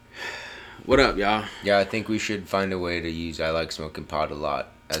What up, y'all? Yeah, I think we should find a way to use "I Like Smoking Pot" a lot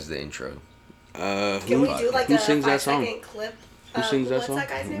as the intro. Can we do like who a sings that song? 5-second clip? Who sings that what's song? that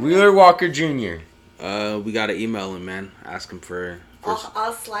guy's name? Wheeler Walker Jr. We gotta email him, man. Ask him for.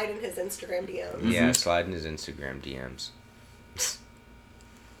 I'll slide in his Instagram DM. Yeah, slide in his Instagram DMs.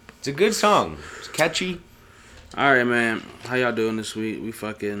 It's a good song. It's catchy. All right, man. How y'all doing this week? We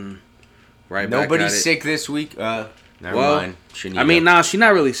fucking right back Nobody's at it. sick this week. Never Well, mind. Shanita. I mean, nah, she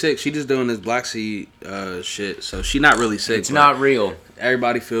not really sick. She just doing this Black Sea shit, so she not really sick. it's not real.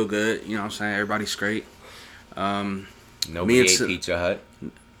 Everybody feel good. You know what I'm saying? Everybody's straight. Nobody ate Pizza Hut.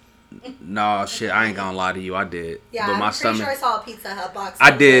 Nah, shit. I ain't gonna lie to you. I did. Yeah, but my I'm pretty stomach. sure I saw a Pizza Hut box.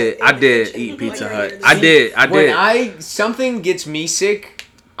 I did in the kitchen eat when Pizza you were Hut. here I this week. did. When something gets me sick,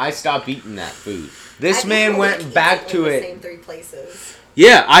 I stop eating that food. This I think man we went eat back in to the it. Same 3 places.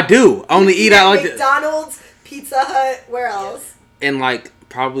 Yeah, I do. Only eat out like McDonald's, Pizza Hut. Where else? and like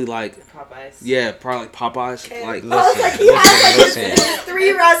probably like Popeyes. yeah, probably like Popeyes. Okay. Like I was like, he has like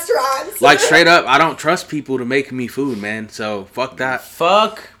 3 restaurants. like straight up, I don't trust people to make me food, man. So fuck that.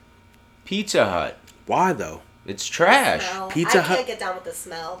 Fuck Pizza Hut. Why though? It's trash. Smell. Pizza I Hut- can't get down with the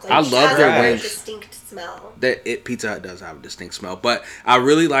smell. Like, I it love has their a very wings. distinct smell. Pizza Hut does have a distinct smell, but I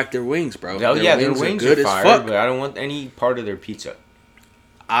really like their wings, bro. Oh yeah, their wings are as fire, fuck. but I don't want any part of their pizza.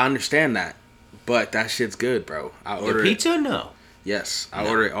 I understand that, but that shit's good, bro. I The order it. pizza? No. Yes, I No.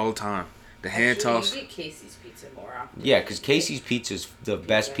 order it all the time. The hand Actually, toss. you get Casey's Pizza more often. Yeah, because Casey's Pizza's the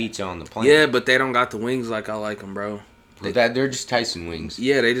best pizza on the planet. Yeah, but they don't got the wings like I like them, bro. They're just Tyson wings.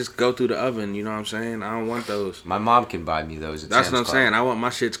 Yeah, they just go through the oven. You know what I'm saying? I don't want those. My mom can buy me those. At That's Sam's what I'm Club. saying. I want my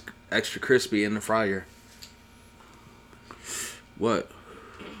shit's extra crispy in the fryer. What?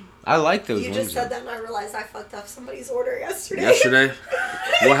 I like those You wings. just said though. that and I realized I fucked up somebody's order yesterday. Yesterday?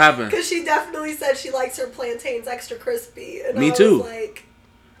 What happened? Because she definitely said she likes her plantains extra crispy. And Me I too. Was like,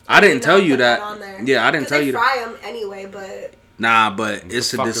 I didn't did tell not you put that. on there. Yeah, I didn't 'Cause tell they you that. fry them anyway, but Nah, but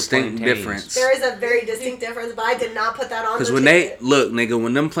it's a fuck are distinct plantains? difference. there is a very distinct difference. But I did not put that on. Because the when they ticket. look, nigga,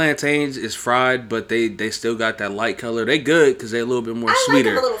 when them plantains is fried, but they still got that light color, they good because they a little bit more I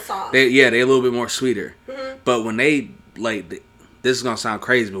sweeter. like them a little soft. They a little bit more sweeter. Mhm. But when they like, this is gonna sound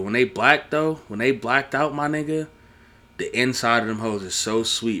crazy, but when they blacked out, my nigga, the inside of them hoes is so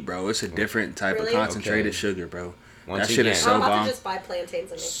sweet, bro. It's a different type Really? of concentrated Okay. sugar, bro. Once that shit again, is so I'm about bomb. to just buy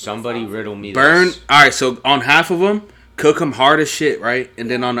plantains and make somebody myself. riddle me Burn. this. All right, so on half of them, cook them hard as shit, right? And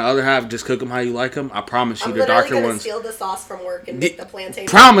then on the other half, just cook them how you like them. I promise you, I'm the literally darker gonna ones. steal the sauce from work and D- make the plantain.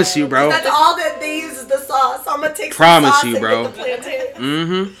 promise you, bro. That's all that they use is the sauce. I'm gonna take Promise some sauce you, and bro. get the plantain.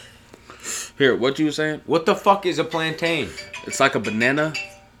 Mm-hmm. Here, what you were saying? What the fuck is a plantain? It's like a banana,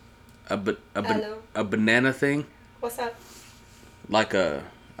 Hello. a banana thing, What's that? like a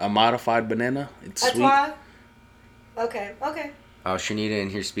modified banana. It's That's sweet. why. Okay. Oh, Shanita in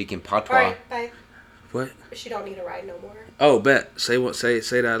here speaking patois. All right. Bye. What? She don't need a ride no more. Oh, bet. Say what? Say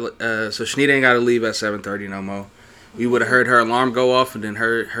that. So Shanita ain't got to leave at 7:30 no more. We would have heard her alarm go off and then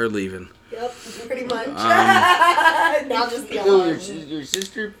her leaving. Yep. Pretty much. Now just the Yo, alarm. your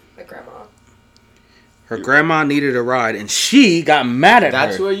sister? My grandma. Her grandma needed a ride and she got mad at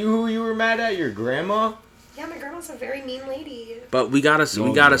That's her. who you were mad at? Your grandma? Yeah, my grandma's a very mean lady. But we gotta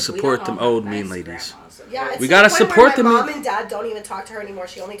No, support them old mean ladies. Yeah, it's We to gotta the point support where them. My mom and dad don't even talk to her anymore.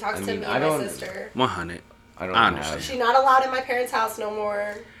 She only talks to me and I my don't- sister. 100. I don't I know. understand. She's not allowed in my parents' house no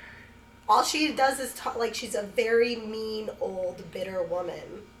more. All she does is talk like she's a very mean, old, bitter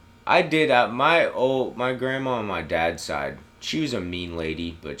woman. I did my grandma on my dad's side. She was a mean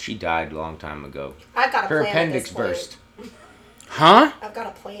lady, but she died a long time ago. I've got a Her plan. appendix at this point. burst. Huh? I've got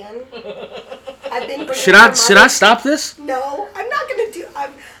a plan. I've been bringing Should her I mother- stop this? No, I'm not gonna do.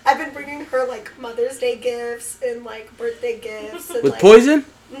 I've been bringing her like Mother's Day gifts and like birthday gifts. And, With like, poison?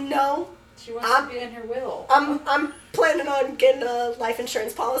 No, She wants to be in her will. I'm planning on getting a life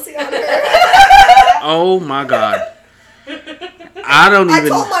insurance policy on her. Oh my god. I don't I even.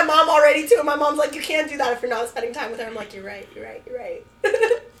 told my mom already too, and my mom's like, "You can't do that if you're not spending time with her." I'm like, "You're right.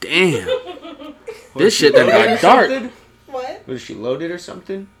 Damn. This shit done got dark. Something? What? Was she loaded or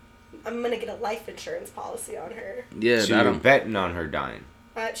something? I'm gonna get a life insurance policy on her. Yeah, So that you're don't. betting on her dying.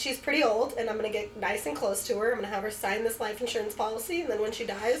 She's pretty old, and I'm gonna get nice and close to her. I'm gonna have her sign this life insurance policy, and then when she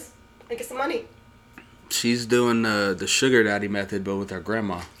dies, I get some money. She's doing the sugar daddy method, but with her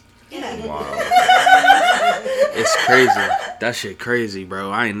grandma. Yeah. Wow. It's crazy. That shit crazy,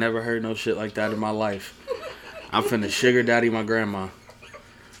 bro. I ain't never heard no shit like that in my life. I'm finna sugar daddy my grandma.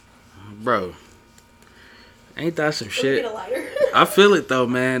 Bro. Ain't that some Get shit? a lighter. I feel it though,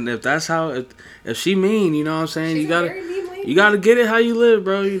 man. If that's how, if she mean, you know what I'm saying? She's You gotta, a very mean lady. you gotta get it how you live,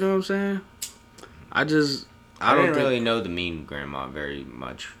 bro. You know what I'm saying? I I don't didn't think, really know the mean grandma very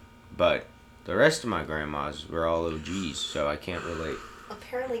much. But the rest of my grandmas were all OGs, so I can't relate.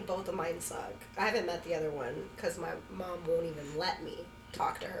 Apparently, both of mine suck. I haven't met the other one because my mom won't even let me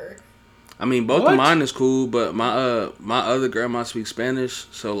talk to her. I mean, both What? of mine is cool, but my other grandma speaks Spanish,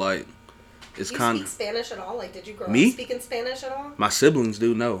 so like, it's Do you kind speak of Spanish at all? Like, did you grow Me? up speaking Spanish at all? my siblings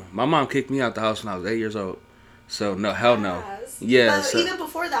do know. My mom kicked me out the house when I was 8 years old, so no, hell no. Yes. Yeah, But so- even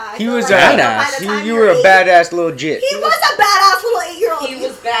before that, I He feel was like a by the badass. time You you're were a 8 badass little jit. He was a badass little 8-year-old. He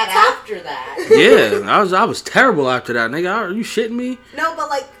was bad after that. Yeah, I was terrible after that, nigga. Are you shitting me? No, but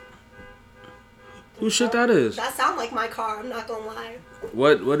like Whose shit that is? that sound like my car. I'm not gonna lie.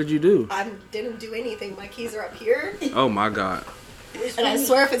 What did you do? I didn't do anything. My keys are up here, Oh my god. and I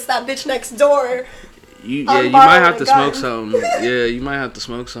swear if it's that bitch next door, You I'm might borrowing have a to gun. smoke something. Yeah, you might have to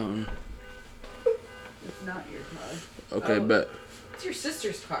smoke something. It's not your car. Okay, Oh. bet. It's your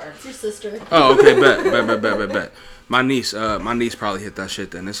sister's car. it's your sister. Oh, okay, bet. My niece probably hit that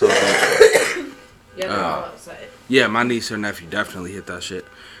shit then. It's all good. Yeah, they're all outside. Yeah, my niece, her nephew definitely hit that shit.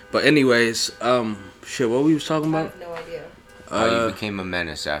 But anyways, shit, what we was talking I about? have no idea. You became a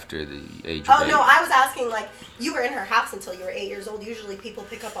menace after the age Oh of 8. no, I was asking like you were in her house until you were 8 years old. Usually people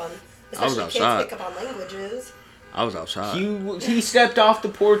pick up on, I was especially kids outside. pick up on languages. I was outside. He stepped off the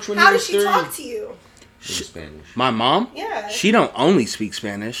porch when How he did was she 3. talk to you? In Spanish. My mom? Yeah. She don't only speak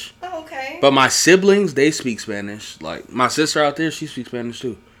Spanish. Oh, okay. But my siblings, they speak Spanish. Like, my sister out there, she speaks Spanish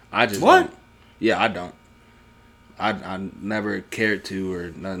too. I just What? don't. Yeah, I don't. I never cared to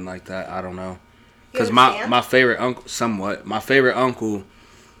or nothing like that. I don't know. You Because understand? my favorite uncle, somewhat, my favorite uncle,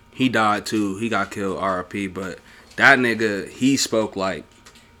 he died too. He got killed, RIP. But that nigga, he spoke like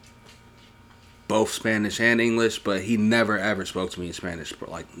both Spanish and English, but he never ever spoke to me in Spanish. But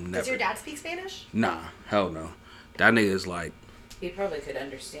like, Does never. your dad speak Spanish? Nah, hell no. That nigga is like, He probably could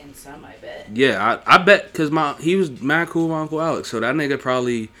understand some, I bet. yeah, I bet because he was mad cool with my Uncle Alex, so that nigga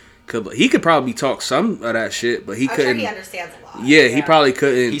probably could probably talk some of that shit, but he I'm couldn't. sure he understands a lot. Yeah, he Yeah. probably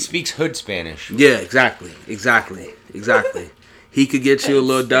couldn't. He speaks hood Spanish. Yeah, exactly. He could get you a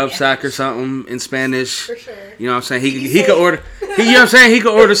little dove sack or something in Spanish. For sure. You know what I'm saying? You He could say- order. You know what I'm saying? He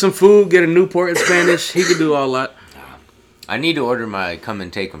could order some food, get a Newport in Spanish. He could do all that. I need to order my Come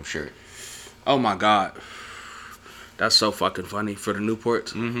and Take 'em shirt. Oh my god, that's so fucking funny for the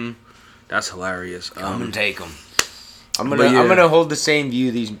Newports. Mm-hmm. That's hilarious. Come and take 'em. I'm but gonna yeah. I'm gonna hold the same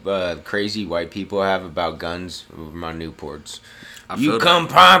view these crazy white people have about guns over my Newports. I You feel that. come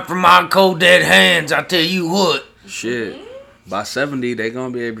prime from my cold dead hands, I tell you what. Shit. By 70, they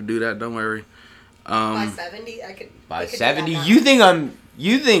gonna be able to do that. Don't worry. By 70, I could. By they could do 70, that you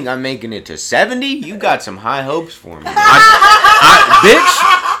now. think I'm making it to 70? You got some high hopes for me.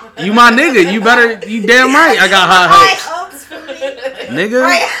 Bitch, you my nigga. You damn right. I got high hopes, High hopes for me. nigga.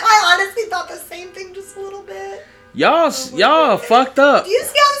 I honestly thought the same thing just a little bit. Y'all fucked up, Do you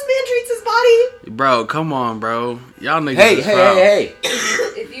see how this man treats his body? bro. Come on, bro. Y'all niggas hey, is hey, foul. hey, hey.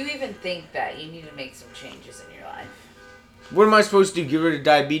 If you even think that, you need to make some changes in your life. What am I supposed to do? Get rid of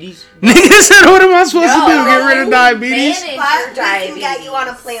diabetes? Nigga said, "What am I supposed to do? No, Get rid of you diabetes?" manage But your we can get diabetes. you on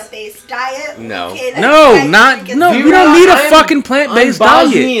a plant-based diet. No. We can No, get you not freaking- no. Dude, We don't need a I'm- fucking plant-based I'm diet.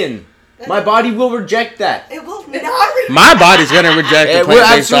 Bosnian. My body will reject that. It will not. My body's gonna reject It the will,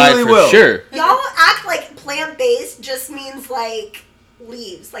 plant-based diet absolutely for will. sure. Y'all act like plant-based just means like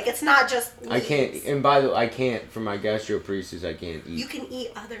leaves. Like it's not just leaves. I can't, and by the way, I can't, for my gastroparesis, I can't You eat. can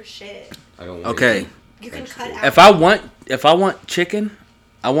eat other shit. I don't want Okay. to eat. You can cut Vegetable. out. If I want chicken,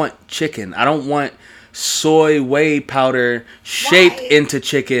 I want chicken. I don't want soy whey powder shaped Why? into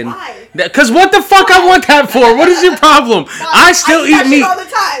chicken. Why? Cause what the fuck I want that for? What is your problem? I still eat that eat meat. shit all the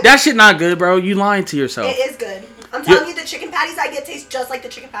time. That shit not good, bro. You lying to yourself. It is good. I'm telling you, the chicken patties I get taste just like the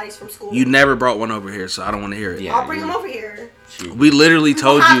chicken patties from school. You never brought one over here, so I don't want to hear it. Yeah. I'll bring them over here. We literally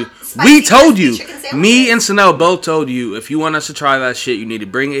told have you. spicy We told you. crispy chicken Me and sandwiches. Sanel both told you. If you want us to try that shit, you need to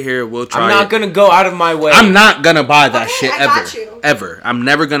bring it here. We'll try I'm not it. gonna go out of my way. I'm not gonna buy that Okay, shit I ever. got you. Ever. I'm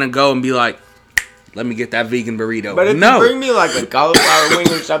never gonna go and be like, let me get that vegan burrito. But if no. you bring me like a cauliflower wing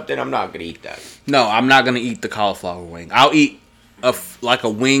or something, I'm not gonna eat that. No, I'm not gonna eat the cauliflower wing. I'll eat like a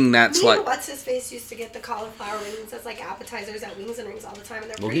wing that's Me like. and what's his face used to get the cauliflower wings as like appetizers at Wings and Rings all the time, and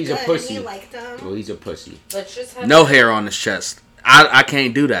they're Well, pretty he's a good. pussy. And he liked them. Well, he's a pussy. Let's just have No hair on his chest. I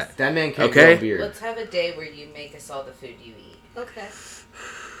can't do that. That man can't Okay. grow a beard. Let's have a day where you make us all the food you eat. Okay.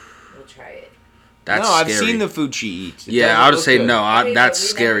 We'll try it. That's no, I've scary. seen the food she eats. It Yeah, doesn't I would look say good. no. Okay, That's but we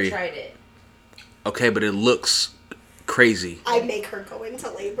scary. Never tried it. Okay, but it looks crazy. I make her go into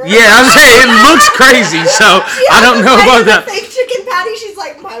labor. Yeah, I was saying it looks crazy. So She I don't has know to about find that. the fake chicken patty. She's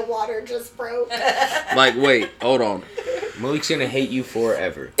like, my water just broke. Like, wait, hold on, Malik's gonna hate you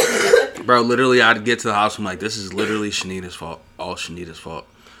forever. bro. Literally, I'd get to the house. I'm like, this is literally Shanita's fault. All Shanita's fault.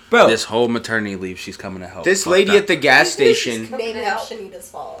 Bro, This whole maternity leave, she's coming to help. this Fuck lady that. at the gas station. Name it Shanita's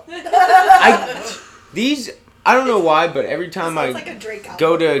fault. I don't know why, but every time Sounds I like a Drake album.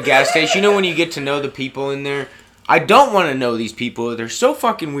 go to a gas station, you know when you get to know the people in there? I don't want to know these people. They're so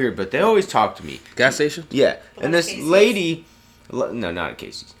fucking weird, but they always talk to me. Gas station? Yeah. Like And this Casey's? lady, no, not at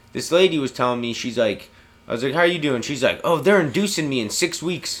Casey's. This lady was telling me, she's like, I was like, how are you doing? She's like, oh, they're inducing me in 6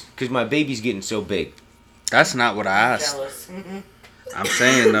 weeks because my baby's getting so big. That's not what I asked. Jealous. I'm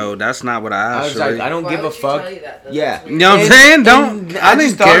saying no, that's not what I I asked. was like, shorty. I don't Why give a would she fuck. tell you that, though? Yeah. That's You weird. know what I'm saying? Don't. I just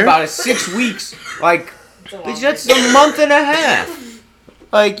didn't thought care. about it. 6 weeks. Like, It's a long bitch, that's vacation. a month and a half.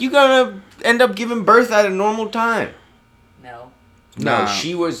 Like, you gonna end up giving birth at a normal time. No. No, Nah.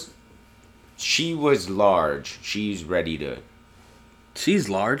 she was large. She's ready to. She's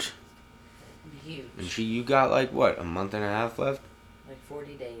large. I'm huge. And you got like what, a month and a half left? Like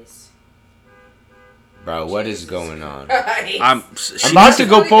 40 days. Bro, what is Jesus going on? I'm. She I'm about needs to to,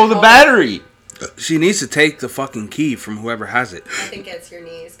 go pull the battery. she needs to take the fucking key from whoever has it. I think it's your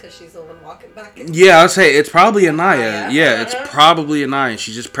niece because she's the one walking back. Yeah, I'll say it's probably Anaya. Anaya. Yeah, it's probably Anaya.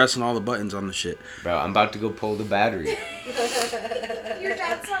 She's just pressing all the buttons on the shit. Bro, I'm about to go pull the battery. Your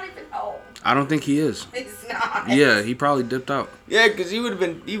dad's not even home. I don't think he is. He's not. Yeah, he probably dipped out. Yeah, because he would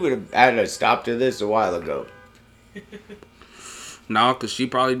have had a stop to this a while ago. No, because she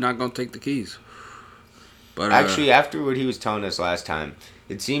probably not gonna take the keys. But Actually, after what he was telling us last time,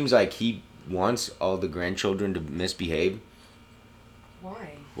 it seems like he wants all the grandchildren to misbehave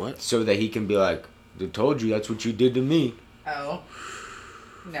Why? what? so that he can be like, I told you that's what you did to me. Oh.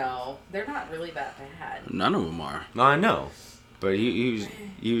 No. They're not really that bad. None of them are. No, I know. But he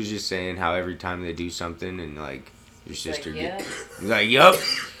was just saying how every time they do something and like your sister Like, yeah. he's like, yup,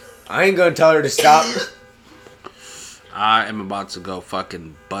 I ain't gonna tell her to stop. I am about to go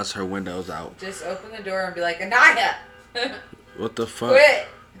fucking bust her windows out. Just open the door and be like, Anaya! What the fuck? Quit!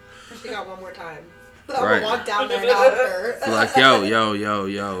 She got one more time. Right. I'll walk down there and help her. Be like,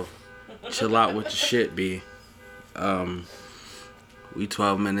 yo. Chill out with your shit, B. We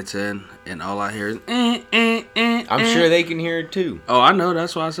 12 minutes in, and all I hear is, I'm sure they can hear it too. Oh, I know.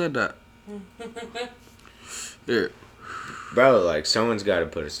 That's why I said that. Here. Bro, like, someone's gotta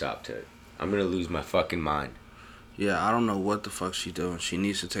put a stop to it. I'm gonna lose my fucking mind. Yeah, I don't know what the fuck she doing. She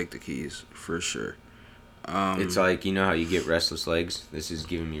needs to take the keys, for sure. It's like, you know how you get restless legs? This is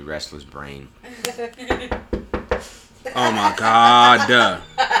giving me restless brain. Oh my god.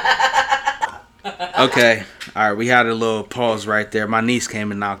 Okay. Alright, we had a little pause right there. My niece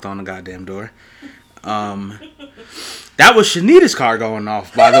came and knocked on the goddamn door. That was Shanita's car going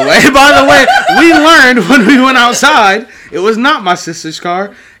off, by the way. By the way, we learned when we went outside, it was not my sister's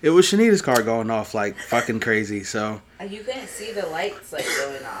car. It was Shanita's car going off like fucking crazy. So You couldn't see the lights like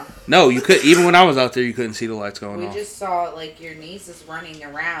going off. no, you could even when I was out there, you couldn't see the lights going We off. just saw like your niece is running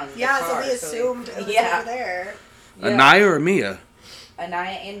around. Yeah, the so car, we assumed it was yeah. over there. Yeah. Anaya or Mia? Anaya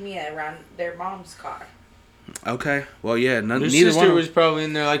and Mia around their mom's car. Okay. Well, yeah. Your Neither sister one. was probably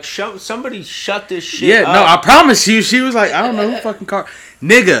in there like, somebody shut this shit Yeah, up. no, I promise you, she was like, I don't know who fucking car.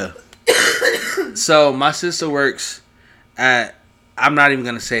 Nigga. So, my sister works at, I'm not even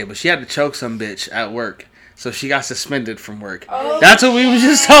going to say it, but she had to choke some bitch at work. So, she got suspended from work. Oh, That's what we was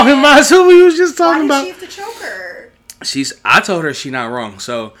just talking about. That's what we was just Why talking did about. she have to choke her? I told her she not wrong.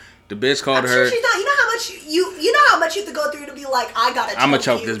 So, the bitch called I'm her. sure she's not. You know how much you know how much you have to go through to be like, I gotta. I'm gonna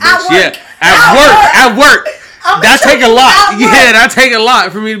choke choke you. this bitch. At work. Yeah. At work. I'ma That choke take a you lot. at work. Yeah, that take a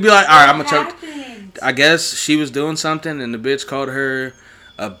lot for me to be like, all right, I'm what gonna choke. happened? I guess she was doing something and the bitch called her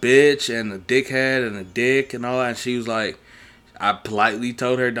a bitch and a dickhead and a dick and all that. And she was like, I politely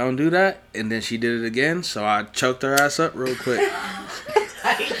told her don't do that. And then she did it again. So I choked her ass up real quick.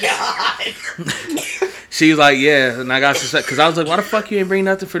 My God. She was like, yeah. And I got suspended. Because I was like, why the fuck you ain't bring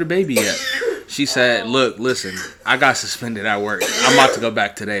nothing for the baby yet? She said, look, listen, I got suspended at work. I'm about to go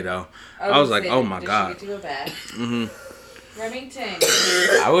back today though. I was like, oh my God. Did she get to go back? Mm-hmm.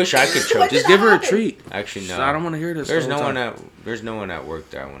 Remington. I wish I could choke. What Just did give her a happen? treat. Actually, no. So I don't want to hear this. There's the no whole one time. there's no one at work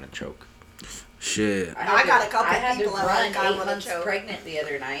that I want to choke. Shit. I got a couple I had people to at run work I 8 wanna months choke. pregnant the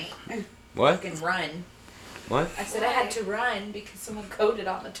other night. What? Fucking run. What? I said I had to run because someone coded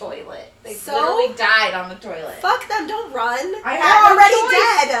on the toilet. They So? literally died on the toilet. Fuck them! Don't run. I They're had no already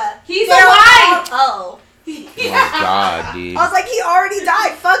choice. dead. He's They're alive! Oh. Oh my God, dude. I was like, he already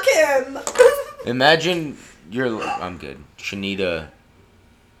died. Fuck him. Imagine I'm good. Shanita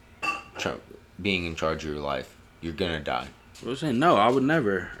being in charge of your life. You're gonna die. I was saying, no, I would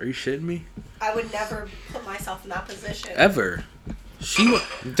never. Are you shitting me? I would never put myself in that position. Ever.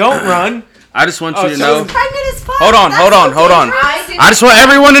 Don't run. I just want you Oh, to so know. She's pregnant as fuck. Hold on, That's hold on, so hold on. dangerous. I just want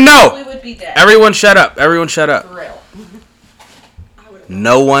everyone to know. We would be dead. Everyone shut up. Everyone shut up. For real.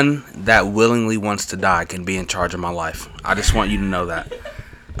 No one that willingly wants to die can be in charge of my life. I just want you to know that.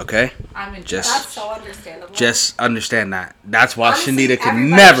 Okay? I'm in That's so understandable. Just understand that. That's why Honestly, Shanita can everybody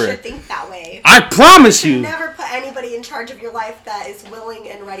never. should think that way. I promise You you. never put anybody in charge of your life that is willing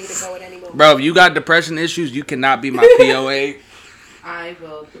and ready to go at any moment. Bro, if you got depression issues, you cannot be my POA. I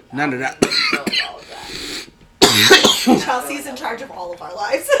will. None of that. All of that. Chelsea's in charge of all of our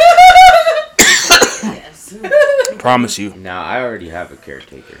lives. Yes. Promise you. Now I already have a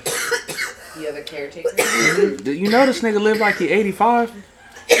caretaker. You have a caretaker. Do you know this nigga live like he 85?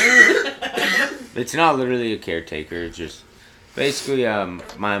 It's not literally a caretaker. It's just basically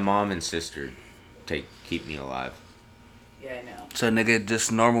my mom and sister keep me alive. Yeah, I know. So nigga,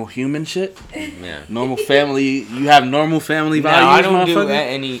 just normal human shit? Yeah. Normal family. You have normal family No, values, I don't do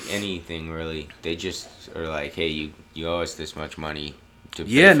motherfucker? anything really. They just are like, hey, you owe us this much money to pay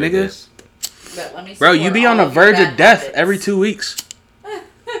Yeah, for nigga. this. But let me Bro, support you be all on the of your verge of bad death habits. every 2 weeks.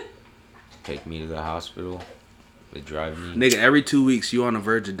 Take me to the hospital. They drive me. Nigga, every 2 weeks you on the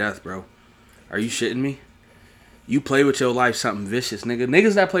verge of death, bro. Are you shitting me? You play with your life something vicious, nigga.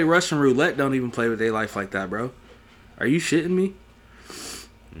 Niggas that play Russian roulette don't even play with their life like that, bro. Are you shitting me?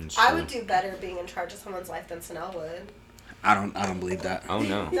 And I so- would do better being in charge of someone's life than Sanel would. I don't believe that. Oh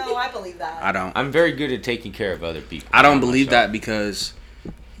no. No, I believe that. I don't. I'm very good at taking care of other people. I don't not believe myself. that because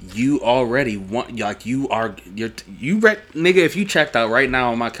you already want, like, nigga, if you checked out right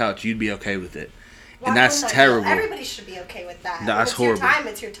now on my couch, you'd be okay with it. And Why that's wouldn't I? terrible. Everybody should be okay with that. That's It's horrible. your time.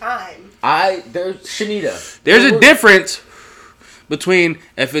 It's your time. There's Shanita. There's a difference between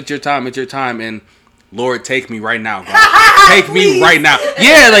if it's your time, and Lord, take me right now, God. Take me Please. right now.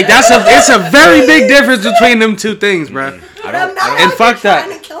 Yeah, like it's a very big difference between them two things, bro. But I'm not And out fuck here that.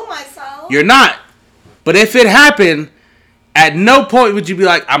 trying to kill myself. You're not. But if it happened, at no point would you be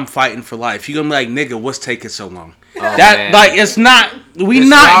like, I'm fighting for life. You're gonna be like, nigga, what's taking so long? That man. like it's not. We This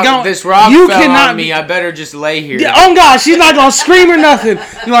not rock, going. This rock You fell cannot on me. I better just lay here. Yeah, oh God, she's not gonna scream or nothing.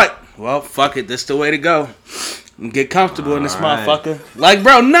 You're like, well, fuck it. This the way to go. Get comfortable in this Alright. motherfucker. Like,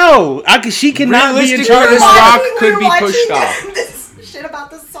 bro, no. She cannot be in Realistically, charge of this my rock life. could were be watching pushed off. This shit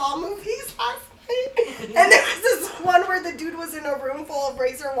about the Saw movies last night, and there was this one where the dude was in a room full of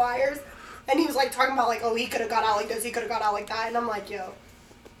razor wires, and he was like talking about like, oh, he could have got out like this, he could have got out like that, and I'm like, yo,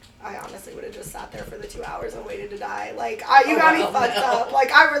 I honestly would have just sat there for the 2 hours and waited to die. Like, you got me fucked up.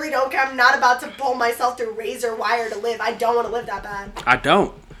 Like, I really don't care. I'm not about to pull myself through razor wire to live. I don't want to live that bad. I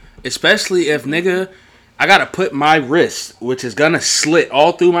don't. Especially if, nigga, I gotta put my wrist, which is gonna slit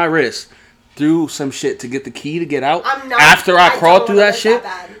all through my wrist, through some shit to get the key to get out. I'm not. After I crawl don't through wanna that live shit,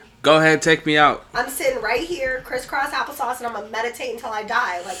 bad. go ahead, take me out. I'm sitting right here, crisscross applesauce, and I'm gonna meditate until I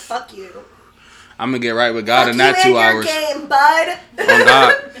die. Like, fuck you. I'm gonna get right with God Fuck in that you 2 and hours. your game, bud. Oh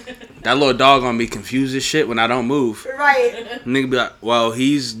God, that little dog gonna be confused as shit when I don't move. Right. Nigga be like, well,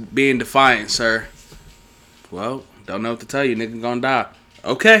 he's being defiant, sir. Well, don't know what to tell you. Nigga gonna die.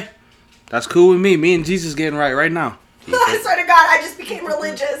 Okay. That's cool with me. Me and Jesus getting right now. Do you I think, swear to God, I just became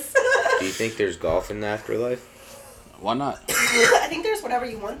religious. do you think there's golf in the afterlife? Why not? I think there's whatever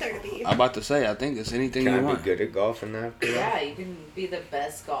you want there to be. I'm about to say, I think it's anything Can you I want. be good at golf in the afterlife? Yeah, you can be the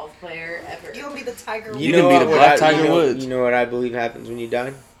best golf player ever. You'll be the Tiger You can be the what Black Tiger Woods. You know what I believe happens when you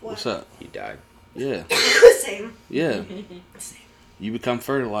die? What's up? You died. Yeah. Same. Yeah. Same. You become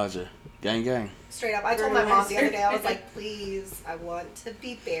fertilizer. Gang, gang. Straight up. I told my mom the other day, I was like, please, I want to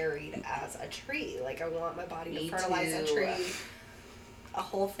be buried as a tree. Like, I want my body to Me fertilize a too. tree. A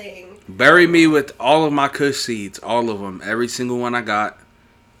whole thing. Bury me with all of my Kush seeds. All of them. Every single one I got.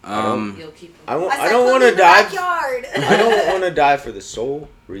 You'll keep. I said, don't put want me to in the die. backyard. I don't want to die for the sole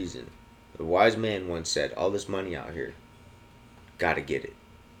reason. The wise man once said, all this money out here, gotta get it.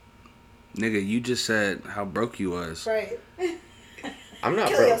 Nigga, you just said how broke you was. Right. I'm not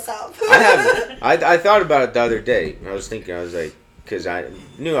Kill broke. yourself. I thought about it the other day. I was thinking, I was like, because I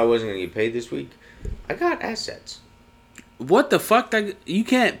knew I wasn't going to get paid this week. I got assets. What the fuck? You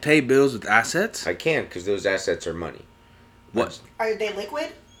can't pay bills with assets? I can because those assets are money. What? Are they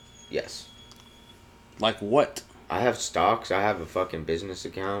liquid? Yes. Like what? I have stocks. I have a fucking business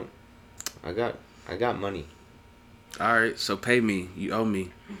account. I got money. Alright, so pay me. You owe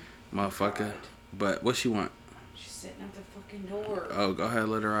me, motherfucker. But what she want? She's sitting at the fucking door. Oh, go ahead,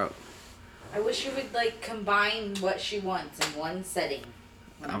 let her out. I wish you would like combine what she wants in one setting.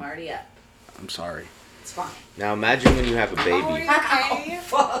 When I'm already up. I'm sorry. It's fine. Now imagine when you have a Oh, baby. yeah. Okay. Oh,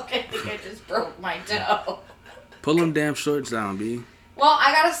 fuck! I think I just broke my toe. Pull them damn shorts down, B. Well,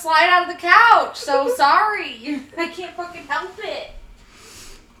 I gotta slide out of the couch, so sorry. I can't fucking help it.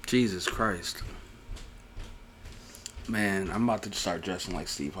 Jesus Christ. Man, I'm about to start dressing like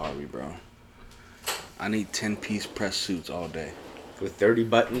Steve Harvey, bro. I need 10-piece press suits all day. with 30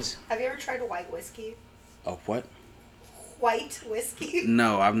 buttons. Have you ever tried white whiskey? Oh, what? White whiskey?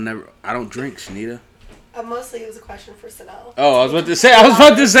 No, I don't drink, Shanita. Mostly it was a question for Sanel. Oh, I was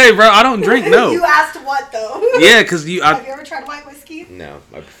about to say, bro, I don't drink, no. You asked what, though? Yeah, because Have you ever tried white whiskey? No,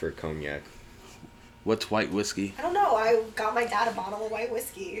 I prefer cognac. What's white whiskey? I don't know. I got my dad a bottle of white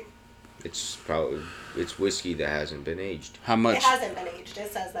whiskey. It's whiskey that hasn't been aged. How much? It hasn't been aged.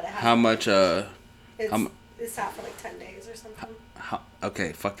 It says that it hasn't. How much, It's sat for like 10 days or something.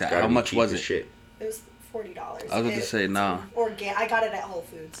 okay, fuck that. Gotta How be much cheap was as it? Shit. It was $40. I was about to say, nah. I got it at Whole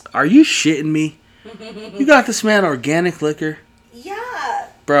Foods. Are you shitting me? You got this man organic liquor? Yeah.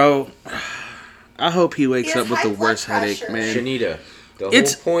 Bro, I hope he wakes He has up with high the blood worst headache, pressure. man. Shanita, the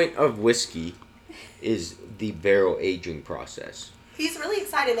It's- whole point of whiskey is the barrel aging process. He's really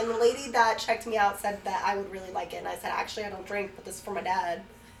excited, and the lady that checked me out said that I would really like it, and I said, actually, I don't drink, but this is for my dad.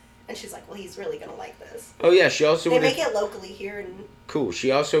 And she's like, well, he's really going to like this. Oh yeah, she also They would make have... it locally here, and Cool.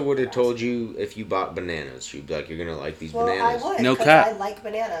 She also would have told you if you bought bananas. She'd be like, you're going to like these well, bananas. I would, No because cap. I like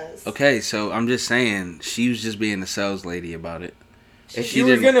bananas. Okay, so I'm just saying, she was just being a sales lady about it. If She you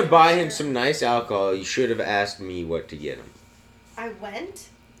were didn't- going to buy him some nice alcohol, you should have asked me what to get him. I went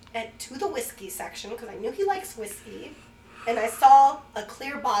to the whiskey section, because I knew he likes whiskey, and I saw a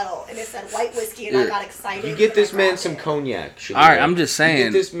clear bottle, and it said white whiskey, and I got excited. You get and I this man grabbed some it. cognac. Shanita. All right, I'm just You saying.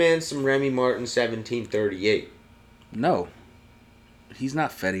 get this man some Remy Martin 1738. No. He's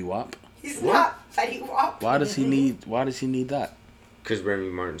not Fetty Wap. He's What? not Fetty Wap. Why does he need that? Because Remy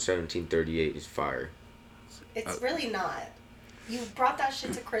Martin 1738 is fire. It's really not. You brought that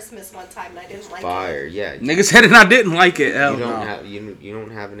shit to Christmas one time, and I didn't like Fire, it. yeah. Nigga said it, I didn't like it. Hell You don't no. have you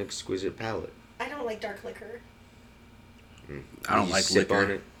don't have an exquisite palate. I don't like dark liquor. I don't You like sip liquor.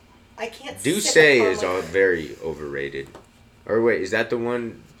 on it. I can't Douce sip on is all liquor. very overrated. Or wait, is that the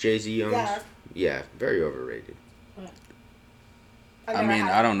one Jay-Z owns? Yeah. Yeah, very overrated. I've I never mean,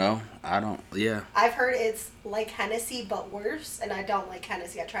 had I it. don't know. Yeah. I've heard it's like Hennessy, but worse, and I don't like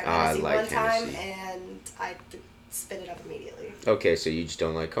Hennessy. I tried I Hennessy like one time, Hennessy. and I spit it up immediately. Okay, so you just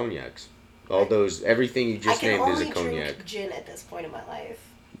don't like cognacs. All those, everything you just I can named is only a cognac. drink gin at this point in my life.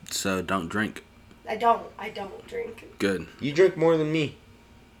 So don't drink. I don't drink. Good. You drink more than me.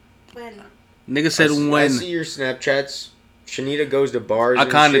 When? Nigga said I when. see your Snapchats. Shanita goes to bars. I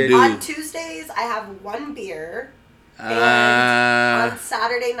and kinda shit. do. On Tuesdays, I have one beer. And on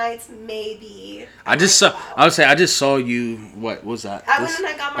Saturday nights, maybe. I just saw. I would say I just saw you. What was that? I This- went and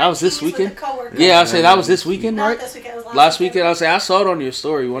I got my that was this keys with weekend. a coworker. Yeah, I would say that was this weekend, Not right? this weekend. It was Last weekend, I would say I saw it on your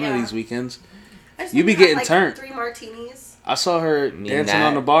story one of Yeah. these weekends. I just You be went and getting had, turned. 3 martinis. I saw her mean dancing that-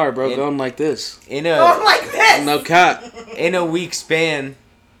 on the bar, bro, in- going like this. In Oh, a like this. No cap. in a week span,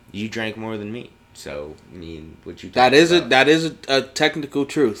 you drank more than me. So I mean, what you? That talking is about? a technical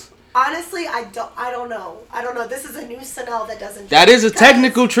truth. Honestly, I don't know. I don't know. This is a new Sanel that doesn't. That drink is a because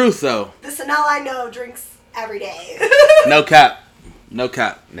technical truth, though. The Sanel I know drinks every day. No cap. No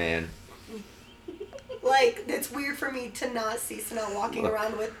cap. Man. Like, it's weird for me to not see Sanel walking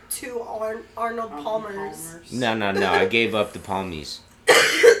around with 2 Arnold Palmers. No. I gave up the palmies.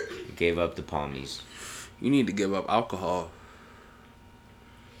 Gave up the palmies. You need to give up alcohol.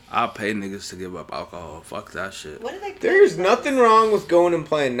 I'll pay niggas to give up alcohol. Fuck that shit. What did I? There's nothing wrong with going and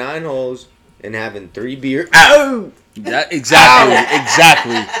playing 9 holes and having 3 beer. Ow! That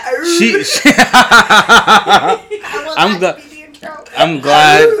exactly. I'm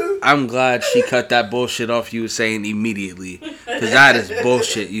glad. I'm glad she cut that bullshit off you was saying immediately. Because that is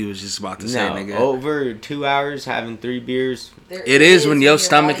bullshit you was just about to say, No, nigga. over 2 hours having 3 beers. It is when your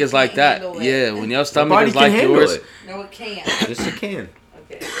stomach body is like can't that. handle it. Yeah, when your stomach Nobody is like can handle yours. it. No, it can't. Yes, it can.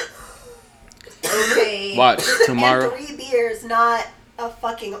 Okay. Okay. Watch tomorrow. And 3 beers, not a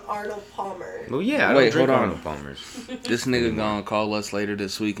fucking Arnold Palmer. Well, yeah, I Wait, don't drink hold on. Arnold Palmers. This nigga gonna call us later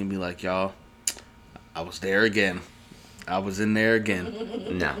this week and be like, y'all, I was there again. I was in there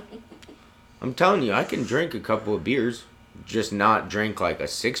again. No. I'm telling you, I can drink a couple of beers, just not drink like a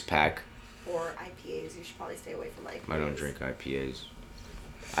 6-pack. Or IPAs. You should probably stay away from IPAs. I don't drink IPAs.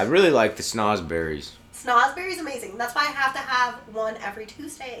 I really like the Snosberries. Snosberry's amazing. That's why I have to have one every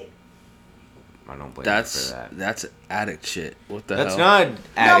Tuesday. I don't blame you for that. That's addict shit. What the That's hell? not No,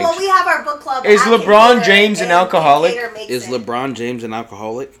 addict. well, we have our book club. Is at LeBron Kincaid, James an and alcoholic? Kincaid makes Is it. LeBron James an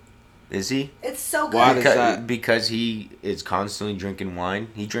alcoholic? Is he? It's so good. Why does that- Because he is constantly drinking wine.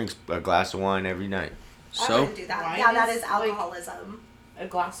 He drinks a glass of wine every night. I So? wouldn't do that. Wine Yeah, that is, is like- alcoholism. A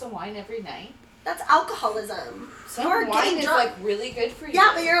glass of wine every night. That's alcoholism. Some You're wine getting is drunk. like really good for you.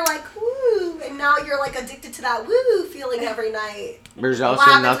 Yeah, but you're like, woo, and now you're like addicted to that woo feeling every night. There's What also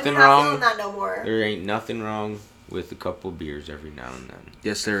happens when nothing you're not wrong. feeling that no more? There ain't nothing wrong with a couple beers every now and then.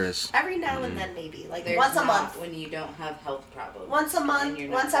 Yes, there is. Every now and then, maybe. Like, There's once a not month. when you don't have health problems. Once a And month. you're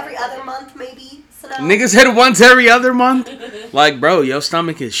not Once every diabetic. other month, maybe. So now, Niggas said once every other month. Like, bro, your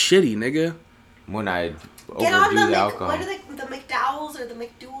stomach is shitty, nigga. When I get on overdo the the alcohol. what are they? The McDowells or the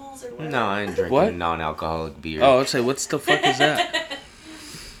McDouals or whatever? No, I ain't drinking What? non-alcoholic beer. Oh, I'd say, what's the fuck is that?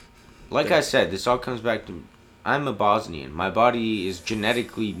 Like I said, this all comes back to I'm a Bosnian. My body is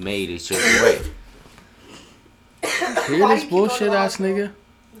genetically made a certain way. Hear Why this do you keep going to bullshit the ass hospital? nigga?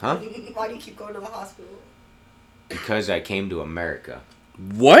 Huh? Why do you keep going to the hospital? Because I came to America.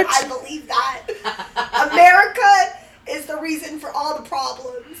 What? I believe that. America is the reason for all the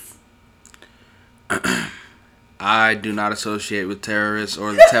problems. I do not associate with terrorists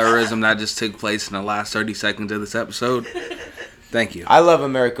or the terrorism that just took place in the last 30 seconds of this episode. Thank you. I love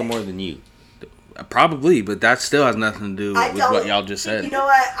America more than you. Probably, but that still has nothing to do I with don't. what y'all just said. You know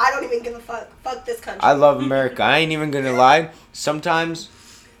what? I don't even give a fuck. Fuck this country. I love America. I ain't even gonna lie. Sometimes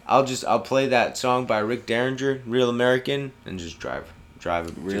I'll play that song by Rick Derringer, Real American, and just drive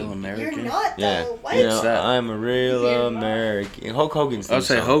Real You're American? not though. Yeah, What? you know, that? I'm a real You're not. American. Hulk Hogan's I would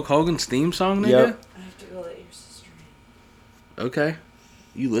say theme song. Hulk Hogan's theme song, nigga? Yep. I have to go let your sister in. Okay.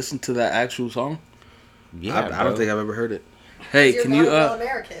 You listen to that actual song? Yeah, I don't think I've ever heard it. Hey, You're can not you, a real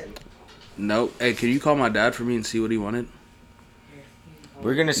American. no. Hey, can you call my dad for me and see what he wanted?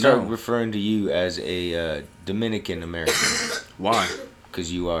 We're gonna start No. referring to you as a Dominican American, Why?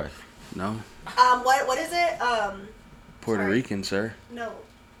 because you are. No. What is it? Puerto Sorry. Rican, sir. No.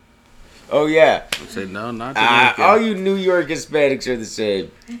 Oh yeah. I say no, not Dominican. All you New York Hispanics are the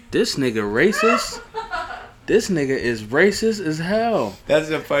same. This nigga racist? This nigga is racist as hell. That's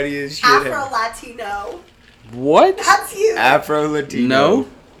the funniest shit. Afro Latino. What? That's you. Afro Latino. No.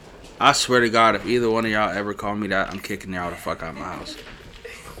 I swear to God, if either one of y'all ever call me that, I'm kicking y'all the fuck out of my house.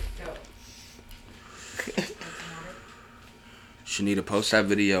 Shanita, post that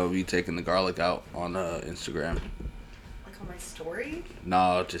video of you taking the garlic out on Instagram. Like on my story?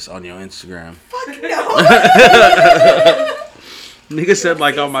 No, just on your Instagram. Fuck no. Nigga said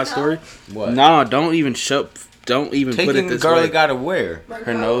like on my story. What? No, don't even show. Don't even put it Taking this garlic way. out of where?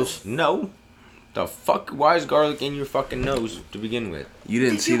 Her nose. No. The fuck? Why is garlic in your fucking nose to begin with? You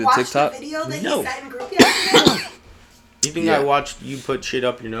didn't Did see you the watch TikTok? the video that No. he sent in group yesterday? You think Yeah. I watched you put shit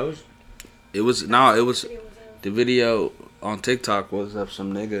up your nose? It was the video on TikTok was of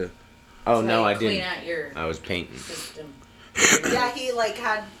some nigga. Oh So no, you I clean didn't. out your I was painting. system. Yeah, he like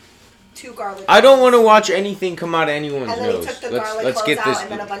had 2 garlic. I don't want to watch anything come out of anyone's And then nose. he took the Let's garlic cloves get out, this.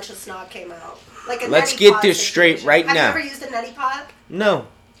 and then a bunch of snot came out. Like a Let's neti get pot this straight situation. right Have now. you ever used a neti pot? No.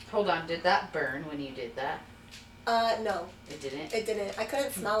 Hold on, did that burn when you did that? No, It didn't? it didn't. I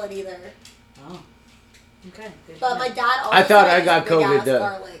couldn't smell it either. Oh. Okay. Good But to my know. dad always I thought I liked got big COVID, ass the-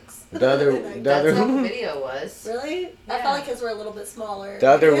 garlics. the other- And I- the That's other- what the video was. Really? I Yeah. felt like his were a little bit smaller. The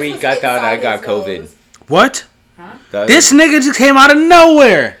other His week was I thought I inside got his COVID. nose. What? The This nigga just came out of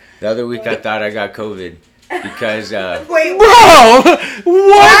nowhere, the other week I thought I got COVID because Wait, bro.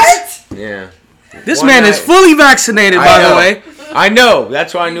 What? yeah. This One man is night- fully vaccinated, I by know. the way. I know.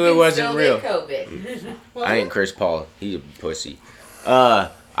 That's why I knew You it can wasn't still real. get COVID. I ain't Chris Paul. He's a pussy.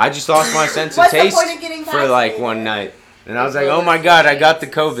 I just lost my sense of What's the taste point of getting for like vaccinated? one night, and I was like, "Oh my god, I got the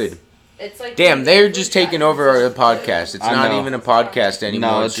COVID." It's like Damn, when they're you just get taking over the podcast. It's I not know. even a podcast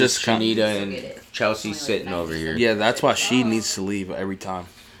anymore. No, it's it's just just Shanita Still and get it. Chelsea Only like sitting over here. Yeah, that's why she needs to leave every time.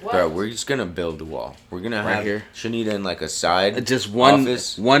 What? Bro, we're just gonna build a wall. We're gonna Right have here. Shanita in like a side. Just one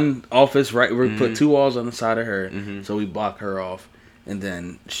Office. office, right? We put Mhm. 2 walls on the side of her, Mhm. so we block her off, and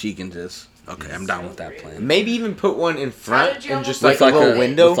then she can just. Okay, I'm down with that plan. Maybe even put one in front did you and just almost like With a little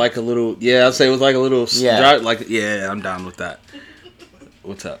window. with like a little, yeah, I'd say with like a little, Yeah. I'm down with that.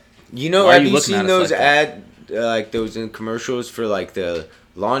 What's up? You know, Why are have you you looking at seen us those like ad, like those in commercials for like the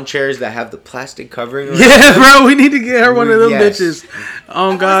lawn chairs that have the plastic covering? around Yeah, them? bro, we need to get her one of them Yes. bitches.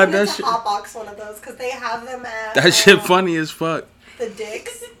 Oh I god, wasn't that into shit, hotbox one of those because they have them at that shit funny as fuck. the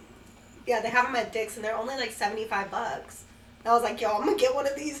Dick's. Yeah, they have them at Dick's and they're only like $75. And I was like, yo, I'm gonna get one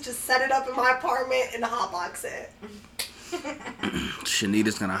of these, just set it up in my apartment and hotbox it.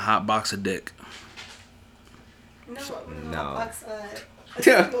 Shanita's gonna hotbox a dick. No, I'm gonna No. hotbox a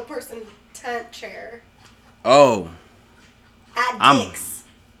single person tent chair Oh, at I'm- Dick's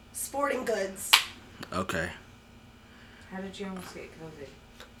Sporting Goods. okay. How did you almost get COVID?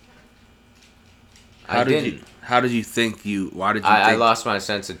 How I did didn't. you? How did you think you? Why did you? I think, lost my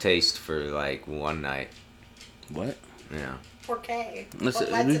sense of taste for like one night. What? Yeah. 4K. Listen,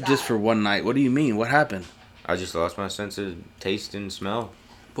 What led it to was just that? for one night. What do you mean? What happened? I just lost my sense of taste and smell.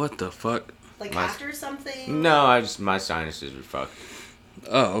 What the fuck? Like my- after something? No, my sinuses were fucked.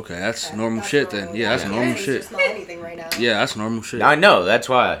 Oh, okay. That's Okay, normal that's shit then. normal. Yeah, that's I normal can't shit. smell anything right now. Yeah, that's normal shit. I know. That's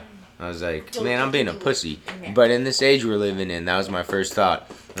why I was like, man, I'm being a pussy. But in this age we're living in, that was my first thought.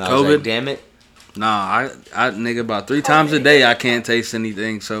 And I was COVID? like, damn it. Nah, I nigga about 3 times a day I can't taste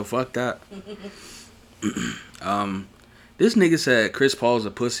anything, so fuck that. This nigga said Chris Paul's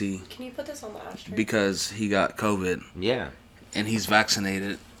a pussy Can you put this on the ashtray? because he got COVID Yeah. and he's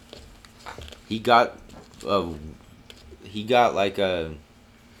vaccinated. He got like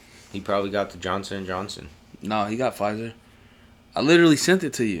he probably got the Johnson & Johnson. No, he got Pfizer. I literally sent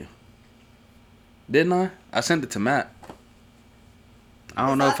it to you. Didn't I? I sent it to Matt. I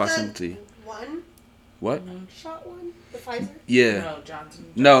don't know if I sent it to you. One What? shot one? The Pfizer? Yeah. No, Johnson.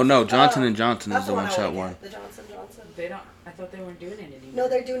 No, Johnson and Johnson That's is the one I shot wanna one. get, the Johnson Johnson. They don't. I thought they weren't doing it anymore. No,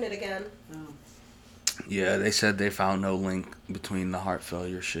 they're doing it again. Oh. Yeah, they said they found no link between the heart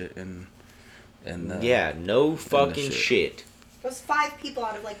failure shit and Yeah, no fucking shit. shit. It was 5 people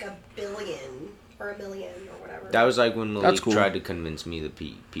out of like 1 billion or 1 million or whatever. That was like when That's Malik cool. tried to convince me that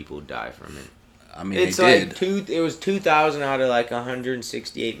people die from it. I mean It's they like did. it was 2,000 out of like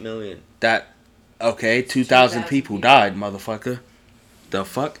 168 million. That okay, 2,000 people died, motherfucker. The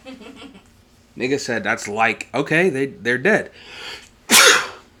fuck? Nigga said that's like okay, they're dead.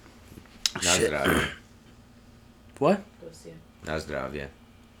 Shit. Nazdrav. What? Nazdrav, yeah.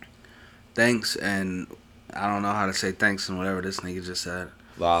 Thanks and I don't know how to say thanks and whatever this nigga just said.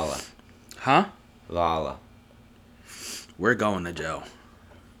 Lala. Huh? Lala. We're going to jail.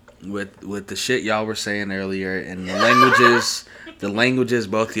 With the shit y'all were saying earlier and the languages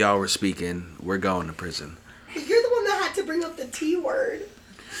both y'all were speaking, we're going to prison. You're the one that had to bring up the T word.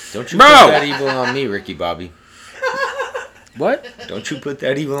 Don't you Bro! put that evil on me, Ricky Bobby. What? Don't you put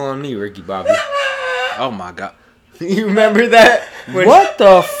that evil on me, Ricky Bobby. Oh my god. You remember that? What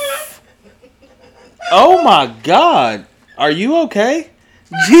the Oh my god. Are you okay?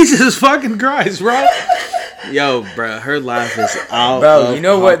 Jesus fucking Christ, bro. Yo, bro, her laugh is out. Bro, of you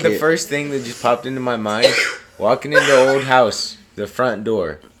know what? The pocket. first thing that just popped into my mind? Walking into the old house, the front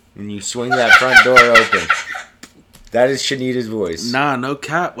door, and you swing that front door open. That is Shanita's voice. Nah, no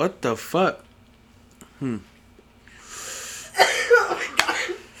cap. What the fuck?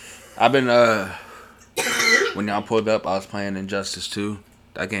 I've been when y'all pulled up, I was playing Injustice 2.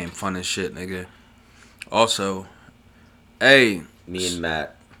 That game fun as shit, nigga. Also, hey, Me and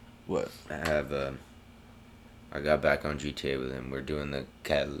Matt what? have I got back on GTA with him. We're doing the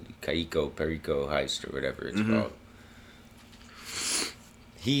Caico Perico heist or whatever it's called.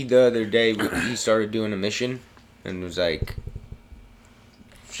 He the other day he started doing a mission and was like,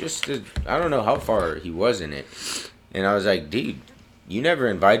 I don't know how far he was in it, and I was like, dude, you never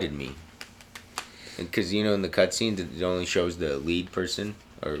invited me. Because you know in the cutscenes it only shows the lead person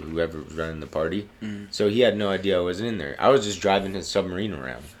or whoever was running the party, so he had no idea I wasn't in there. I was just driving his submarine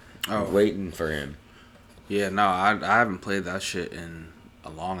around, waiting for him. Yeah, no, I haven't played that shit in a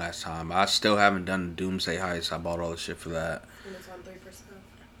long ass time. I still haven't done the Doomsday Heist. I bought all the shit for that. And it's on 3%.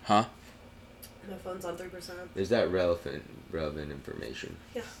 Huh? My phone's on 3%. Is that relevant information?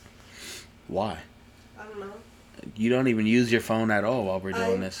 Yeah. Why? I don't know. You don't even use your phone at all while we're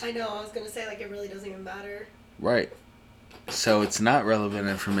doing this. I know. I was going to say, like, it really doesn't even matter. Right. So it's not relevant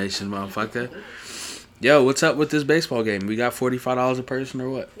information, motherfucker. Yo, what's up with this baseball game? We got $45 a person or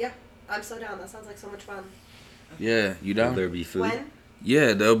what? Yeah. I'm so down. That sounds like so much fun. Yeah, you Will down? there be food? When?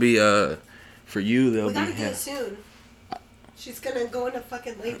 Yeah, there'll be for you there'll We be gotta do it soon. She's gonna go into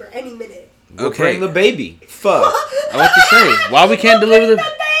fucking labor any minute. We'll Okay. bring the baby. Fuck. I want to say why we can't deliver the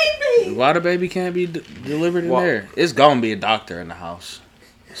baby. why the baby can't be delivered in Well- there. It's gonna be a doctor in the house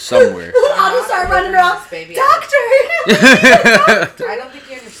somewhere. I'll just start running around. Baby. Doctor. I don't think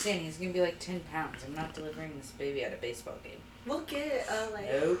you understand. He's gonna be like 10 pounds. I'm not delivering this baby at a baseball game. We'll get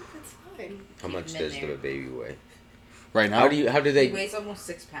like. Nope. It's fine. How much Keep him in does there. the baby weigh? Right now, How do He they weighs almost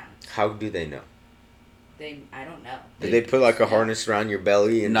 6 pounds. how do they know? I don't know. Do they put like a harness around your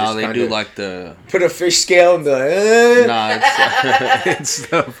belly and no, just they kinda do like the put a fish scale and be like, nah, it's, it's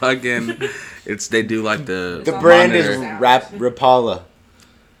the fucking they do like the the brand monitor. is Rapala.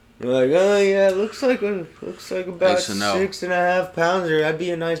 You're like, oh yeah, looks like about Hey, so no. 6.5 pounds, or that'd be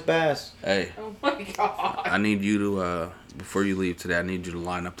a nice bass. Hey, Oh my god. I need you to before you leave today, I need you to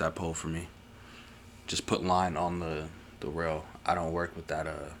line up that pole for me. Just put line on the rail. I don't work with that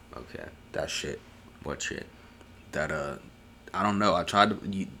Okay. that shit. What shit? That I don't know. I tried to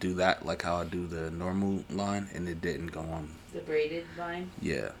do that like how I do the normal line and it didn't go on. The braided line.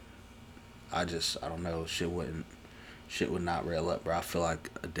 Yeah. I don't know. Shit would not rail up, bro. I feel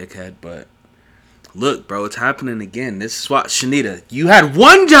like a dickhead, but look, bro, it's happening again. This is why Shanita, you had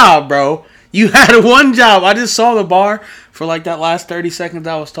one job, bro. You had one job. I just saw the bar for like that last 30 seconds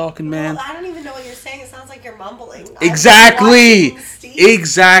I was talking, man. Well, I don't even know what you're saying. It sounds like you're mumbling. Exactly.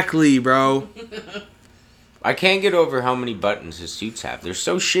 Exactly, bro. I can't get over how many buttons his suits have. They're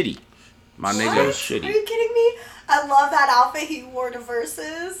so shitty. My What? nigga. shitty. Are you kidding me? I love that outfit he wore to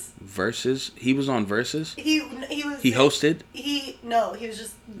Versus. Versus. He was on Versus. He was. He hosted. He was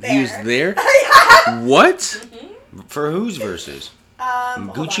just there. He was there. Yeah. What? For whose versus? Hold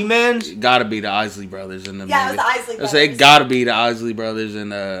Gucci on. Man's? Gotta be the Isley brothers in the Yeah, it was nigga. the Isley I brothers. say it gotta be the Isley brothers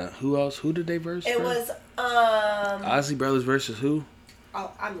and who else? Who did they verse? It bro? was Isley brothers versus who?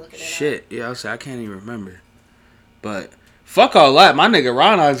 Oh, I'm looking it up. Shit. Yeah, I say I can't even remember. But fuck all that. My nigga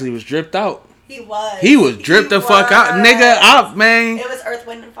Ron Isley was dripped out. He was. He was dripped the fuck out, nigga. Out, man. It was Earth,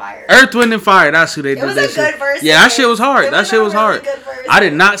 Wind, and Fire. Earth, Wind, and Fire. That's who they did. was that a good shit. verse. Yeah, that shit was hard. It That was shit a was really hard. good verse. I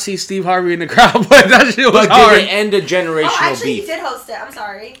did not see Steve Harvey in the crowd, but that shit was But hard. did it end a generational Oh, actually, beef? he did host it. I'm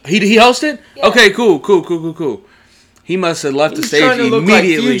sorry. He hosted? Yeah. Okay, cool. He must have left He the was stage trying to look like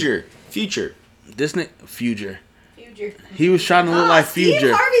immediately. Future. This nigga, Future. Future. He was trying to look like Steve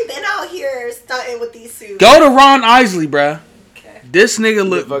Future. Harvey been out here stunting with these suits. Go to Ron Isley, bruh. Okay. This nigga Who the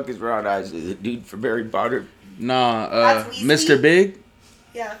look. fuck is Ron Isley? The dude from Harry Potter? Nah, That's Weasley? Mr. Big.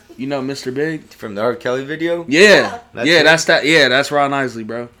 Yeah. You know Mr. Big? From the R. Kelly video? Yeah. That's Yeah, him? that's that. Yeah, that's Ron Isley,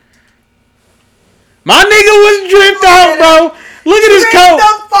 bro. My nigga was dripped out, bro. Look at his Bring coat.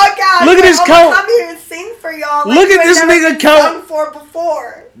 the fuck out. Look at his I'm coat. gonna come here and sing for y'all. Look you at ain't this never nigga been coat. sung for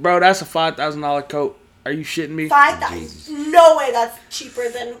before. Bro, that's a $5,000 coat. Are you shitting me? Jesus. No way that's cheaper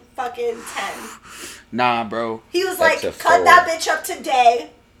than fucking 10. Nah, bro. He was That's like, a cut fold. that bitch up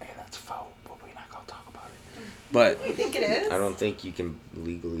today. Hey, that's foul, but we're not gonna talk about it. But You think it is? I don't think you can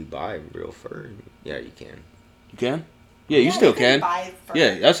legally buy real fur. Yeah, you can. you can? Yeah, you still can. Buy fur.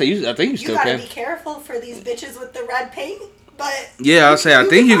 Yeah, I say you. I think you You still gotta can. be careful for these bitches with the red paint. But Yeah, I say I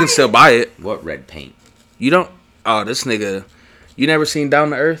think you can still buy it. What red paint? You don't. Oh, this nigga. You never seen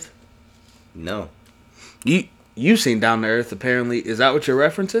Down to Earth? No. You seen Down to Earth? Apparently, is that what you're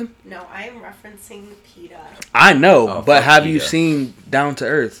referencing? No, I am referencing PETA. I know, Oh, but fuck have you PETA. seen Down to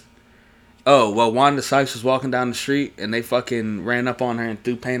Earth? Oh, well, Wanda Sykes was walking down the street and they fucking ran up on her and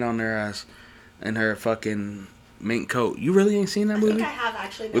threw paint on her ass and her fucking mink coat. You really ain't seen that I think movie? I have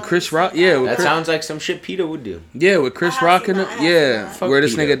actually. With now Chris that you Rock? said Yeah, that. with That Chris- sounds like some shit PETA would do. Yeah, with Chris I have Rock seen in it. that, I have seen Yeah, that. Fuck where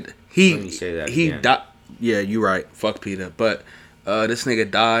this PETA. nigga Let he me say that he again. died. Yeah, you right. Fuck PETA. But this nigga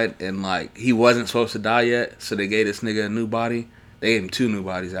died and like he wasn't supposed to die yet, so they gave this nigga a new body. They gave him 2 new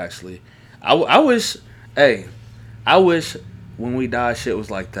bodies actually. I wish, hey, I wish when we die shit was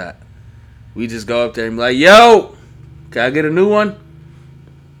like that. We just go up there and be like, yo, can I get a new one?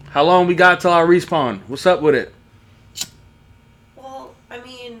 How long we got till I respawn? What's up with it? Well, I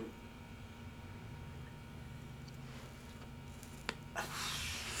mean,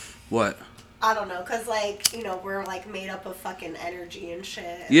 What? I don't know, cause like we're like made up of fucking energy and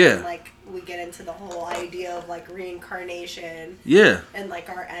shit. Yeah. And, like we get into the whole idea of like reincarnation Yeah. and like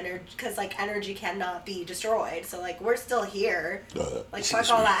our energy, cause like energy cannot be destroyed. So like we're still here. Like fuck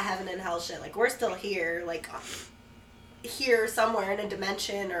all that heaven and hell shit. Like we're still here. Like here somewhere in a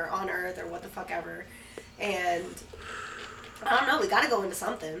dimension or on Earth or what the fuck ever. And I don't know. We gotta go into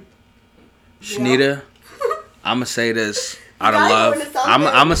something. You know? Shanita, I'ma say this out of gotta go love. into something.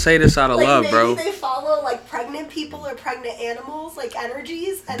 I'ma say this out of Like love, maybe bro. they follow like pregnant people or pregnant animals, like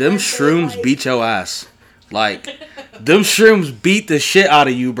energies. And Them then they, shrooms like, beat your ass. Like, them shrooms beat the shit out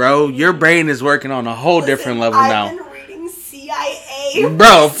of you, bro. Your brain is working on a whole Listen, different level I've now. been reading CIA.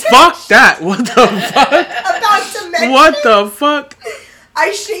 Bro, research fuck that. What the fuck? About dimensions. What the fuck?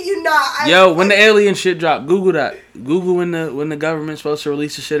 I shit you not. Yo, when the alien shit drop, Google that. Google when the government's supposed to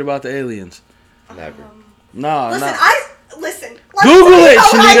release the shit about the aliens. Never. Nah, Listen, nah. listen. Google it,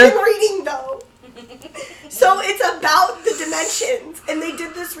 What I've Shanita. been reading though. So it's about the dimensions, and they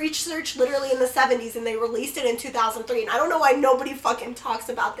did this research literally in the 70s, and they released it in 2003. And I don't know why nobody fucking talks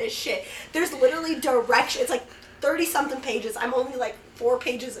about this shit. There's literally direction. It's like 30-something pages. I'm only like 4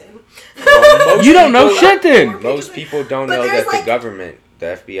 pages in. You don't know shit then. Most people don't But know there's, that like- the government, the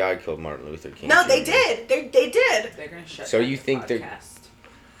FBI, killed Martin Luther King. No, they Jr. did. They did. They're gonna shut So down you the think they're- podcast.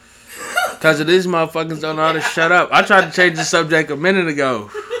 Because of these motherfuckers don't know how to shut up. I tried to change the subject a minute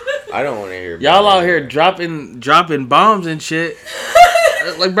ago. I don't want to hear. Y'all about out it. here dropping bombs and shit.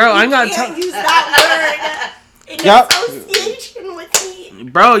 Like, bro, I ain't got You can't time. use that word in Yup. association with me.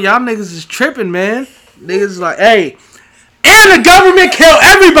 Bro, y'all niggas is tripping, man. Niggas is like, hey, and the government kill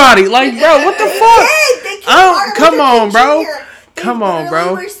everybody. Like, bro, what the fuck? They killed Oh, Martin come Luther on, King bro. Jr. They Come on, literally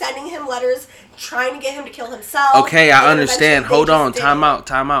bro. were sending him letters trying to get him to kill himself. Okay, I and understand. eventually Hold they on. just Time did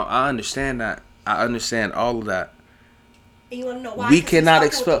it. out. I understand that. I understand all of that. And you want to know why? We 'Cause he's cannot fucking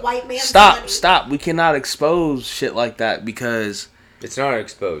with the expose. white man's money. Stop. We cannot expose shit like that because It's not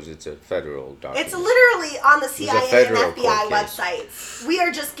exposed. It's a federal document. It's literally on the CIA and federal FBI court case. websites. We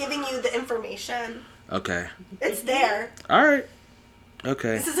are just giving you the information. okay, It's there. all right,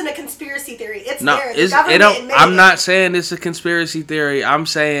 okay. This isn't a conspiracy theory. It's No, there. The it's, government it don't. admitted I'm it. not saying it's a conspiracy theory. I'm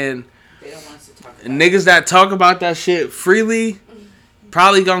saying They don't want us to talk about niggas that talk about that shit freely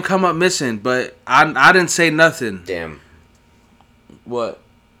probably gonna come up missing. But I didn't say nothing. Damn, What?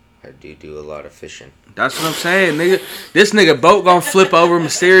 I do a lot of fishing. That's what I'm saying, nigga. This nigga boat gonna flip over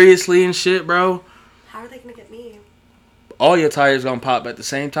mysteriously and shit, bro. How are they gonna get me? All your tires gonna pop at the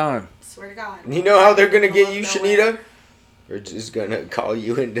same time. Swear to God. You know how they're gonna get Middle you, of nowhere. Shanita? They're just gonna call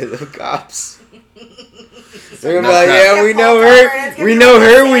you into the cops. They're gonna be like, yeah, we know her. We know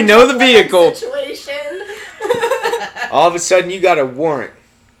her. We know the vehicle. Situation. All of a sudden, you got a warrant.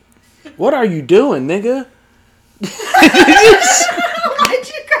 What are you doing, nigga? Why'd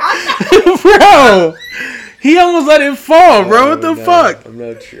you cry? Bro, he almost let it fall, bro. What the Oh, no, fuck? I'm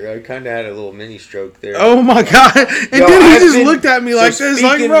not sure. I kind of had a little mini stroke there. Oh my god! And Yo, then he I've just been- looked at me like so this,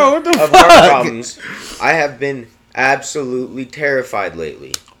 like, speaking bro, what the of fuck? heart problems, I have been absolutely terrified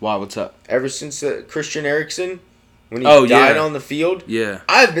lately. Why? What's up? Ever since Christian Eriksen, when he Oh, died yeah. on the field, Yeah.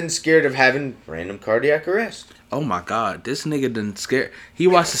 I've been scared of having random cardiac arrest. Oh my god, this nigga done scared. He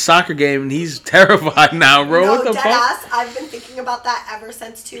watched the soccer game and he's terrified now, bro. No, What the fuck? deadass. I've been thinking about that ever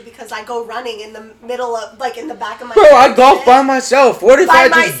since too because I go running in the middle of, like, in the back of my. Bro, I golf by myself. What if by I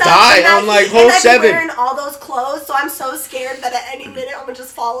just myself, die and on like and hole I've been 7? wearing all those clothes, so I'm so scared that at any minute I'm gonna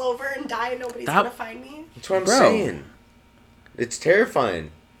just fall over and die and nobody's That- gonna find me. That's what I'm Bro. saying. It's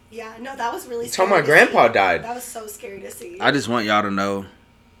terrifying. Yeah, no, that was really. That's how scary my to grandpa see. died. That was so scary to see. I just want y'all to know,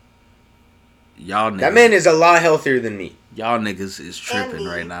 y'all niggas, That man is a lot healthier than me. y'all niggas is tripping me.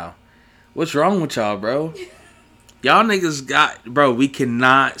 right now. What's wrong with y'all, bro? Y'all niggas got, bro. We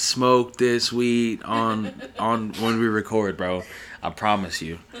cannot smoke this weed on when we record, bro. I promise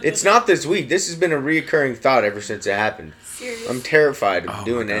you. It's not this week. This has been a reoccurring thought ever since it happened. Serious. I'm terrified of Oh my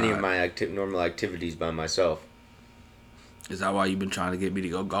doing any God. of my normal activities by myself. Is that why you've been trying to get me to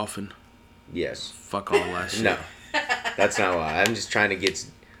go golfing? Yes. Fuck all that shit. No. That's not why. I'm just trying to get...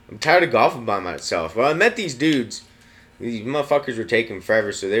 I'm tired of golfing by myself. Well, I met these dudes. These motherfuckers were taking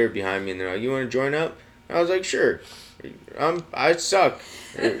forever, so they were behind me, and they're like, you want to join up? I was like, sure. I suck.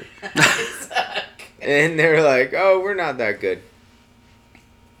 And they're like, oh, we're not that good.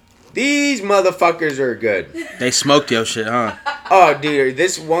 These motherfuckers are good. They smoked your shit, huh? Oh, dude,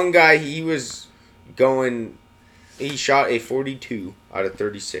 this one guy, he was going... He shot a 42 out of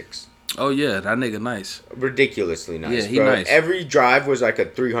 36. Oh yeah, that nigga nice. Ridiculously nice, Yeah, he bro. nice. Every drive was like a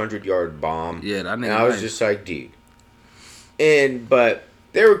 300-yard bomb. Yeah, that nigga And I was nice. just like, dude. But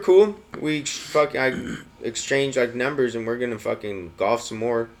they were cool. I exchanged like numbers, and we're gonna fucking golf some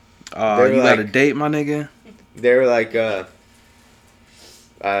more. They're You got a like- date, my nigga? They were like,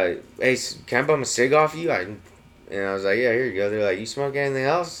 hey, can I bum a cig off you? And I was like, yeah, here you go. They're like, you smoke anything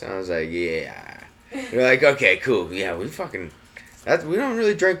else? And I was like, yeah. They're like, okay, cool. Yeah, we don't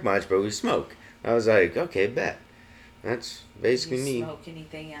really drink much, but we smoke. I was like, okay, bet. That's basically you me. smoke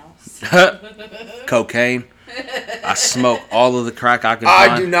anything else? Cocaine. I smoke all of the crack I can I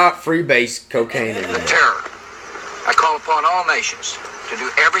find. do not freebase cocaine anymore. Terror. I call upon all nations to do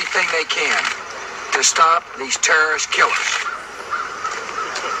everything they can to stop these terrorist killers.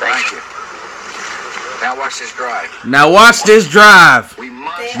 Thank you. Now watch this drive. Now watch this drive. We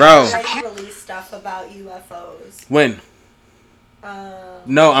must. They Bro. already released stuff about UFOs. When?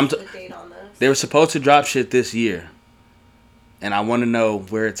 No, what's the date on this? They were supposed to drop shit this year. And I want to know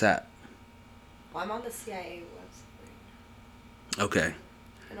where it's at. Well, I'm on the CIA website, Okay.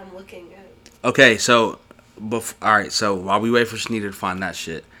 and I'm looking at. Okay, so, alright, so while we wait for Shanita to find that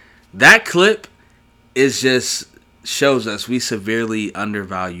shit, that clip is just shows us we severely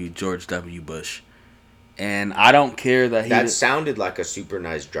undervalued George W. Bush. And I don't care that he... That sounded like a super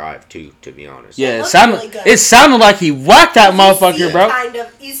nice drive too, to be honest. yeah, It it looked sounded, really good. it sounded like he whacked that You motherfucker, see bro.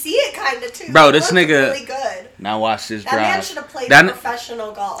 You see it kind of too. Bro, It this looked nigga- really good. Now watch this That man drive. should have played That-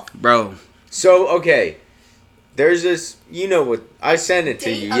 professional golf. Bro, So okay, there's this. You know what? I sent it to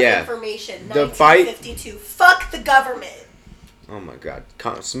Date you. of Yeah. information. The fight- 1952. Fuck the government. Oh my God,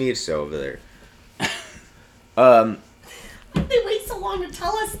 Smear's over there. Why did they wait so long to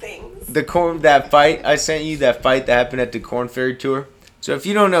tell us things? That fight I sent you, that fight that happened at the Corn Ferry Tour. So if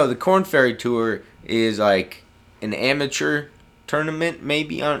you don't know, the Corn Ferry Tour is like an amateur tournament,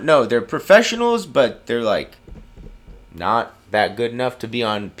 maybe. No, they're professionals, but they're like not that good enough to be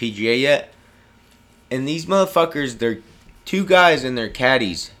on PGA yet. And these motherfuckers, they're two guys and their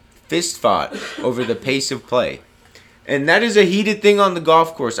caddies fist fought over the pace of play. And that is a heated thing on the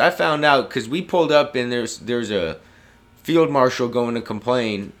golf course. I found out because we pulled up and there's a field marshal going to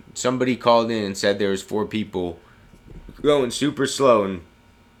complain. Somebody called in and said there was 4 people going super slow, and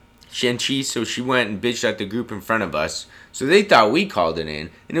so she went and bitched at the group in front of us. So they thought we called it in,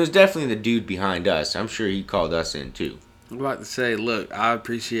 and it was definitely the dude behind us. I'm sure he called us in too. I'm about to say, look, I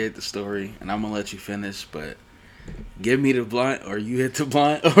appreciate the story, and I'm gonna let you finish, but give me the blunt, or you hit the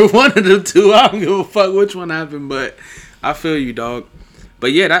blunt, or one of the two. I don't give a fuck which one happened, but I feel you, dog.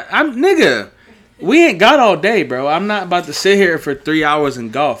 But yeah, nigga, we ain't got all day, bro. I'm not about to sit here for 3 hours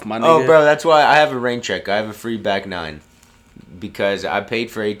and golf, my nigga. Oh, bro, that's why I have a rain check. I have a free back 9 because I paid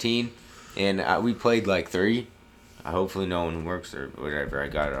for 18, and we played like 3. Hopefully no one works or whatever. I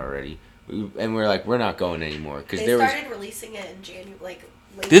got it already. And we're like, we're not going anymore. Cause They there started releasing it in January, late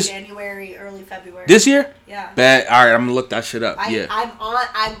This- January, early February. This year? Yeah. Bet. All right, I'm gonna look that shit up. Yeah.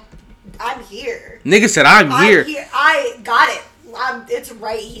 I'm here. Nigga said I'm here. I got it. It's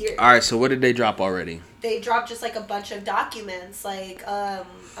right here. All right, so what did they drop already? They dropped just like a bunch of documents, like a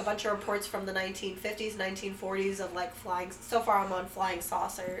bunch of reports from the 1950s, 1940s of like flying. So far, I'm on flying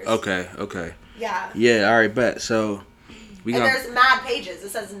saucers. Okay. Yeah. Yeah. All right, bet. So we And got. there's mad pages. It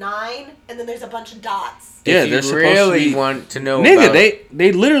says 9, and then there's a bunch of dots. Yeah, if they're you supposed really to be. want to know Nigga, about,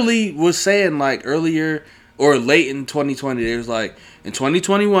 they literally was saying like earlier or late in 2020, they was like, in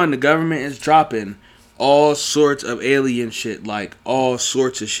 2021 the government is dropping all sorts of alien shit, like all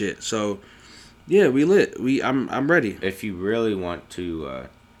sorts of shit. So yeah, we lit. I'm ready. if you really want to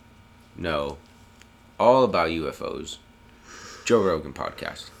know all about UFOs, Joe Rogan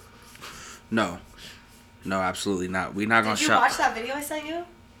podcast. No, absolutely not. We not gonna Did you shop. watch that video I sent you?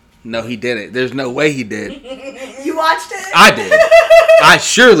 No, he didn't. There's no way he did. You watched it? I did. I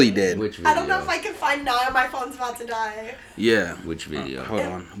surely did. Which video? I don't know if I can find now. My phone's about to die. Yeah. Which video? Hold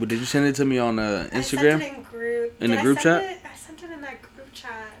on. But did you send it to me on I sent Instagram? it in group. In the Did I group send chat? it? I sent it in that group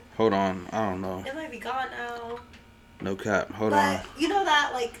chat. Hold on. I don't know. It might be gone now. No cap. Hold on. But you know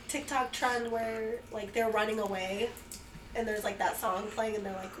that like TikTok trend where like they're running away, and there's like that song playing, and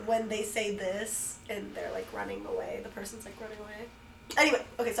they're like, when they say this, and they're like running away. The person's like running away. Anyway,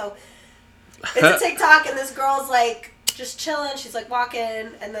 okay, so it's a TikTok, and this girl's like just chilling. She's like walking,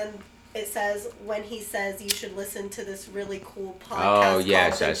 and then it says when he says you should listen to this really cool podcast. Oh,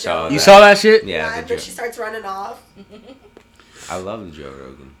 yes, called The I saw Joe You that. saw that shit? Yeah, and the then she starts running off. I love the Joe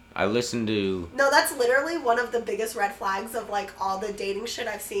Rogan. I listened to. No, that's literally one of the biggest red flags of like all the dating shit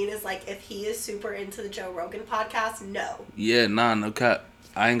I've seen is like if he is super into the Joe Rogan podcast, no. Yeah, nah, no cap.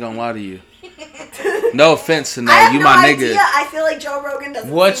 I ain't gonna lie to you. No offense to I no, have you no my idea. nigga. I feel like Joe Rogan doesn't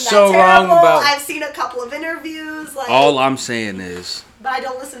What's seem so that wrong terrible. about- I've seen a couple of interviews, like, All I'm saying is but I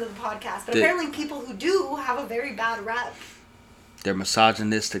don't listen to the podcast. But The- apparently people who do have a very bad rep. they're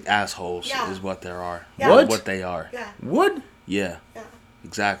misogynistic assholes Yeah. is what they are. Yeah. What they are. Yeah. What? Yeah, Yeah.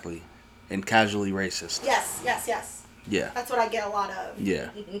 exactly. And casually racist. Yes. Yeah. That's what I get a lot of. Yeah.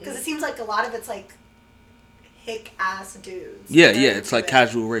 Because it seems like a lot of it's like hick ass dudes. Yeah, They're yeah. It's into like it.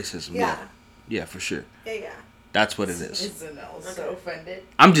 casual racism. Yeah. Yeah, for sure. Yeah. That's what it is. Isn't so offended?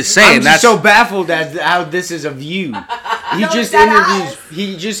 I'm just saying I'm that's just so baffled at how this is a view. He No, just dead interviews.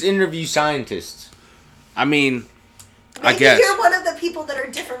 He just interviews scientists. I mean, I Maybe guess. you're one of the people that are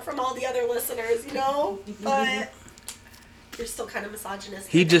different from all the other listeners, you know? But you're still kind of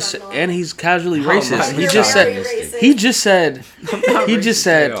misogynistic. He just I'm not and gonna he's casually How am I racist. He You're just very said racist. he just said not he racist just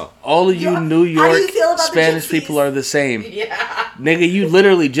said at all. all of you Yeah. New How do you York feel about the Spanish gypsies? people are the same. Yeah. Nigga, you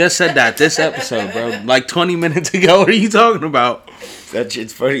literally just said that this episode, bro. Like 20 minutes ago. What are you talking about? That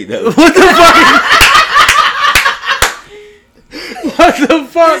shit's funny though. What the fuck? What the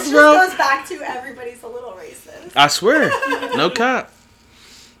fuck, This just bro? goes back to everybody's a little racist. I swear. No cap.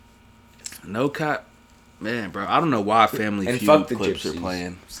 No cap. Man, bro, I don't know why Family And Feud fuck the clips are gypsies.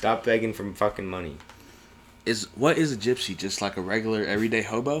 playing. Stop begging for fucking money. What is a gypsy? Just like a regular everyday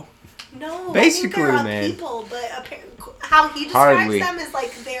hobo? No, Basically, I think they're man. people, but how he describes Hardly. them is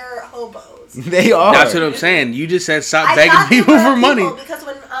like they're hobos. They are. That's what I'm saying. You just said stop I begging thought they people were for money. people because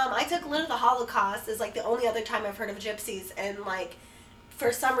when I took Lit of the Holocaust is like the only other time I've heard of gypsies, and like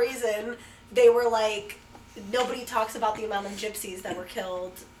for some reason they were like nobody talks about the amount of gypsies that were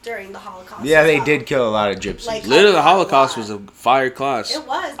killed during the Holocaust. Yeah, as they well. did kill a lot of gypsies. Like- Literally, the a Holocaust lot. was a fire class. It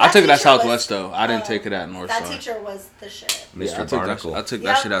was. I That took it at teacher was- Southwest though. I didn't take it at North That Star. teacher was the shit. Mr. Yeah, Barnacle. I took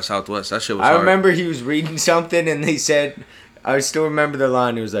Yep. that shit at Southwest. That shit was I hard. remember he was reading something and they said, I still remember the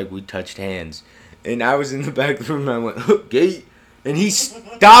line. It was like, we touched hands. And I was in the back of the room and I went, okay. And he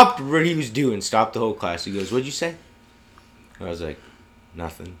stopped what he was doing, stopped the whole class. He goes, what'd you say? I was like,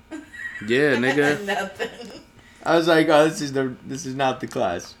 nothing. Yeah, nigga. Nothing. I was like, oh, this is not the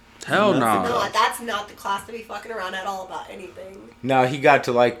class. Hell Nothing. no. No, that's not the class to be fucking around at all about anything. No, he got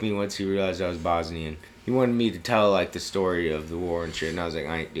to like me once he realized I was Bosnian. He wanted me to tell like the story of the war and shit, and I was like,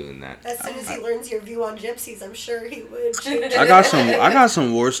 I ain't doing that. As soon as he learns your view on gypsies, I'm sure he would change I got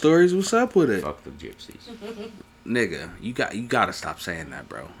some war stories. What's up with it? Fuck the gypsies. Nigga, you gotta stop saying that,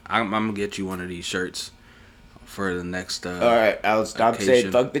 bro. I'm gonna get you one of these shirts for the next All right, I'll stop occasion.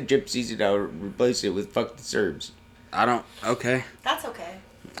 saying fuck the gypsies and I'll replace it with fuck the Serbs. I don't okay. That's okay.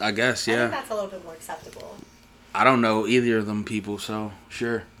 I guess, I think yeah. that's a little bit more acceptable. I don't know either of them people, so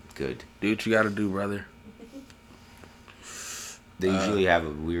sure. Good. Do what you gotta do, brother. They usually have a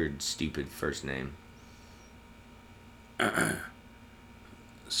weird, stupid first name.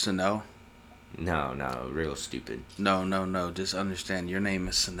 Sanel? No, real stupid. No. Just understand your name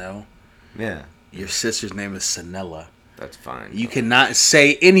is Sanel. Yeah, Your sister's name is Sanella. that's fine. You cannot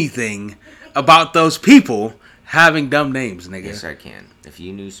say anything about those people having dumb names, nigga. Yes, I can. If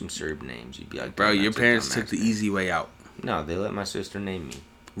you knew some Serb names, you'd be like, Bro, "Damn, your that's a parents dumbass took the name." easy way out. No, they let my sister name me.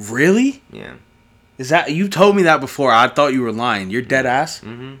 Really? Yeah. Is that you told me that before? I thought you were lying. You're dead ass.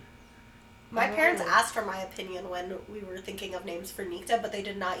 Mm-hmm. My parents asked for my opinion when we were thinking of names for Nikta, but they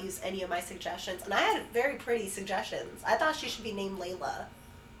did not use any of my suggestions. And I had very pretty suggestions. I thought she should be named Layla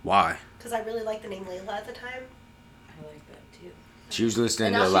Why? because I really liked the name Layla at the time. I like that too. She was listening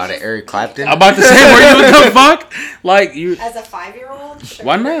And to now a she's lot of just- Eric Clapton. I'm about to say, were you what the fuck? Like you? As a 5-year-old, sure.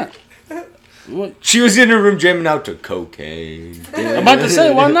 Why not? What? She was in her room jamming out to cocaine. I'm about to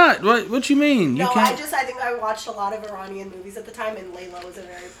say, why not? What you mean? You No, can't. I think I watched a lot of Iranian movies at the time, and Layla was a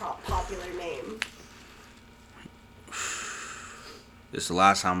very popular name. This is the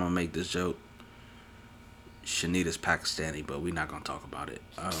last time I'm gonna make this joke. Shanita's Pakistani, but we're not gonna talk about it.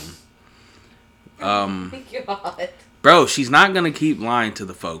 God. Bro, she's not gonna keep lying to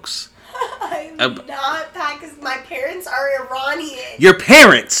the folks. I'm not Pakistan. My parents are Iranian. Your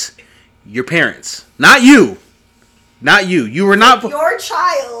parents, not you, You were not. Your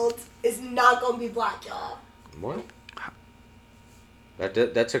child is not gonna be black, y'all. What? That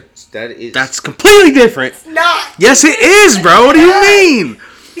is. That's completely different. It's not. Yes, it is, bro. What do you mean?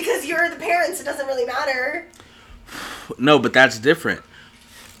 Because you're the parents, it doesn't really matter. No, but that's different.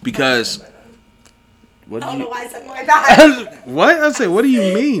 Because. What I do don't know you? why I said my bad. What? I say, what do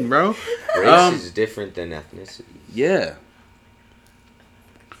you mean, bro? Race is different than ethnicity. Yeah.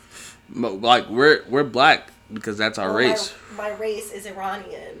 Like we're black because that's our Well, race. My race is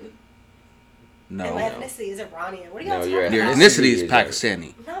Iranian. No. And my ethnicity is Iranian. What are y'all No, talking your about? Your ethnicity ethnicity is is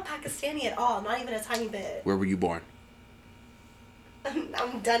Pakistani. I'm not Pakistani at all. Not even a tiny bit. Where were you born?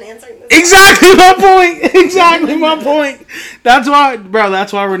 I'm done answering this. Exactly my point. Exactly my point. That's why, bro.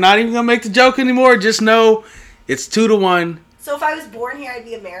 That's why we're not even gonna make the joke anymore. Just know, it's 2-1. So if I was born here, I'd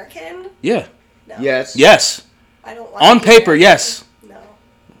be American? Yeah. No. Yes. Yes. I don't want On to be paper, American. yes. No.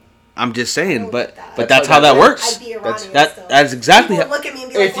 I'm just I saying, don't but like that. but That's that's how how that that works. I'd be Iranian still. That's exactly People how. would look at me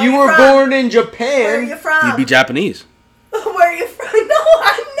and be like, If where you are were from? born in Where are Japan, you from? You'd be Japanese. Where are you from? No,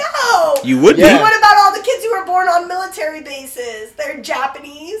 I know. You would Yeah. be. What about all the kids who were born on military bases? They're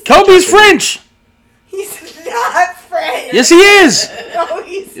Japanese. Kobe's French. He's not French. Yes, he is. No,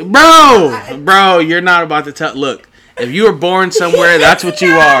 he's Bro, you're not about to tell. Look, if you were born somewhere, that's what you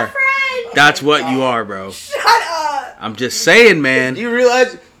not are. French. That's what you are, bro. Shut up. I'm just saying, man. do you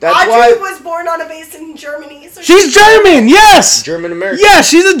realize that's Audrey why was born on a base in Germany. So She's German, yes. German American? Yeah,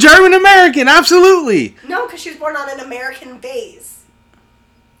 she's a German American, absolutely. No, because she was born on an American base.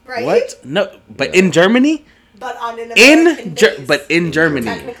 Right? What? No, but in Germany? But on an American base. But in Germany.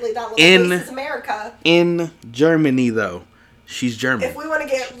 Technically, that little In- base is America. In Germany, though. She's German. If we want to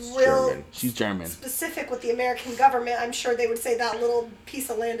get real German. She's German. specific with the American government, I'm sure they would say that little piece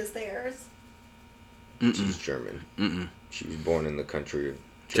of land is theirs. She's German. Mm-mm. She was born in the country of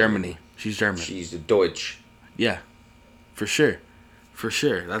Germany. She's German. She's a Deutsch. Yeah. For sure. For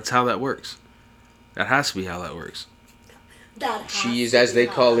sure. That's how that works. That has to be how that works. That has She is, to as be they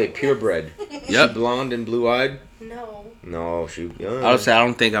how call that it, purebred. She Yep. blonde and blue-eyed? works. No. No, she. I would say I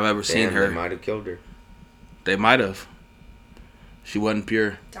don't think I've ever seen Damn, her. They might have killed her. They might have. She wasn't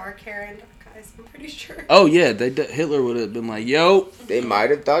pure. Dark hair and dark eyes, I'm pretty sure. Oh yeah, Hitler would have been like, "Yo, They might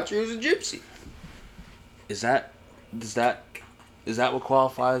have thought she was a gypsy. is that what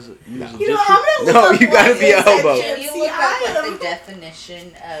qualifies you as a You know, gypsy?" I'm gonna No, look you up gotta what be is a hobo. gypsy. Can you look up what I the am- definition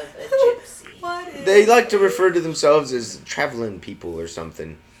of a gypsy? What is They like to refer to themselves as traveling people or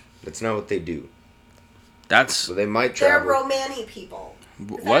something. That's not what they do. That's So they might They're travel. Romani people. Is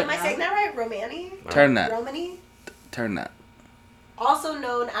that, what? am I saying that right? Romani? Turn that. Romani? Turn that. Also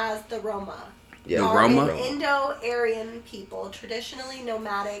known as the Roma. Yeah, The Are Roma? an Indo-Aryan people, traditionally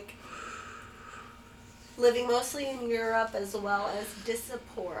nomadic, living mostly in Europe as well as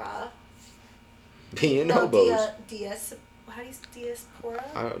Diaspora. Being No, hobos. how do you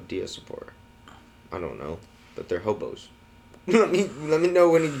Diaspora? Diaspora. I don't know, but they're hobos. let me know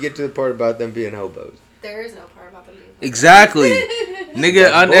when you get to the part about them being hobos. There is no part about them being Exactly. Nigga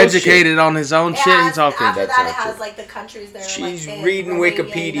That's uneducated on his own shit. He After talking. that, That's it not has true. like the countries there. She's like, reading Romania,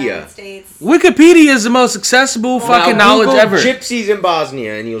 Wikipedia. United States. Wikipedia is the most accessible fucking Now knowledge Google ever. gypsies in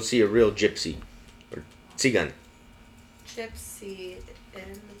Bosnia, and you'll see a real gypsy or Tsigan. Gypsy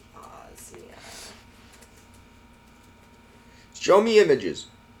in Bosnia. Show me images.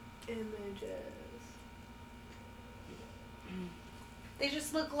 Images. They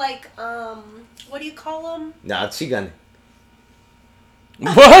just look like what do you call them? Nah, Tsigan.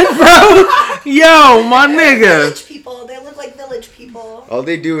 What, bro? Yo, my nigga. Village people. They look like village people. All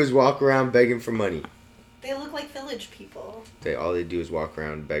they do is walk around begging for money. They look like village people. All they do is walk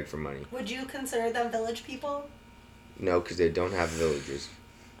around and beg for money. Would you consider them village people? No, because they don't have villages.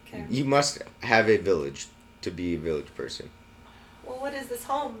 Okay. You must have a village to be a village person. Well, what is this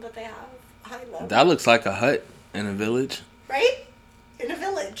home that they have? I love That looks like a hut in a village. right? In a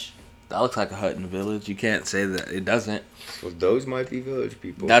village. That looks like a hut in a village. You can't say that it doesn't. Well, those might be village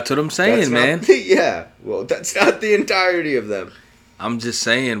people. That's what I'm saying, That's man. not, yeah. Well, that's not the entirety of them. I'm just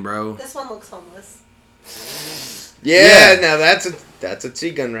saying, bro. This one looks homeless. Yeah, Yeah. now that's a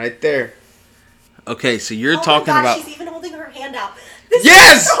Tsigan right there. Okay, so you're Oh talking my God, about. she's even holding her hand out. This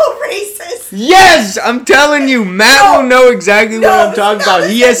Yes! is so racist. Yes, I'm telling you, Matt No. will know exactly what I'm No, talking no, about.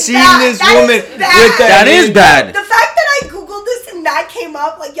 He this has is seen bad. this That woman is with bad. the That is hand bad. The fact that I googled this and that came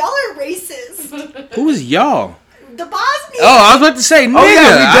up, like y'all are racist. Who is y'all? The Bosnians. Oh, I was about to say, nigga. Oh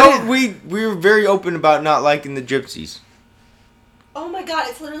yeah, I didn't- we were very open about not liking the gypsies. Oh my God,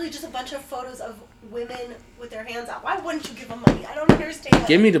 it's literally just a bunch of photos of women with their hands out. Why wouldn't you give them money? I don't understand.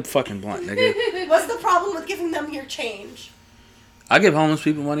 Give me the fucking blunt, nigga. What's the problem with giving them your change? I give homeless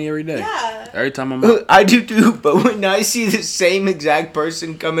people money every day. Yeah. Every time I'm out. I do too, but when I see the same exact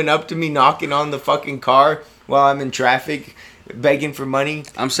person coming up to me knocking on the fucking car while I'm in traffic, begging for money,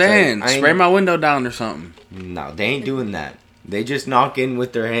 I'm saying, Like, I ain't- spray my window down or something. no, they ain't doing that. They just knock in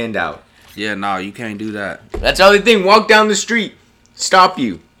with their hand out. Yeah, no, you can't do that. That's all they think. Walk down the street, stop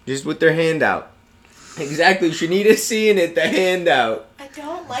you, just with their hand out. Exactly, Shanita's seeing it, the hand out. I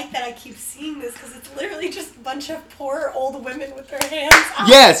don't like that I keep seeing this because it's literally just a bunch of poor old women with their hands out.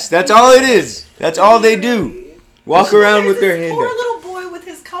 Yes, that's all it is. That's all they do. Walk around with their There's this hand poor out. little boy with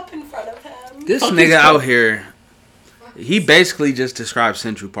his cup in front of him. This Fuck nigga is out that? here, he basically just described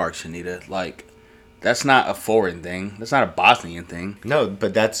Central Park, Shanita. Like, that's not a foreign thing. That's not a Bosnian thing. No,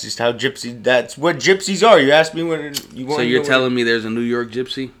 but that's just how gypsy. That's what gypsies are. You asked me what you want. So you're telling me there's a New York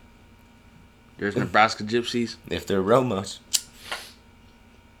gypsy? There's Nebraska gypsies? if they're Romos.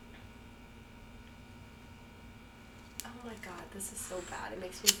 Oh my God, this is so bad. It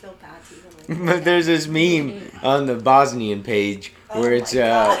makes me feel bad to even like. But there's this meme on the Bosnian page where it's Oh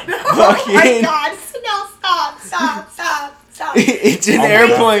my fucking. God! No, stop! It's an Oh my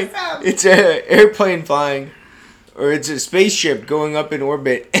airplane. God. It's an airplane flying, or it's a spaceship going up in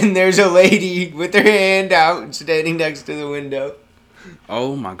orbit, and there's a lady with her hand out standing next to the window.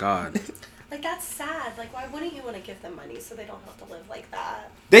 Oh my God. Like that's sad. Like why wouldn't you want to give them money so they don't have to live like that?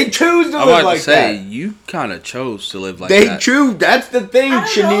 They choose to I'm live about like to say, that. you kind of chose to live like They that. choose. That's the thing, I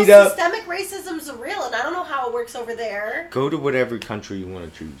don't know. Shanita. Systemic racism's real, and I don't know how it works over there. Go to whatever country you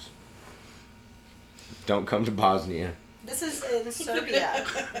want to choose. Don't come to Bosnia. This is in Serbia.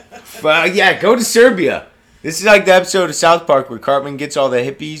 But yeah, go to Serbia. This is like the episode of South Park where Cartman gets all the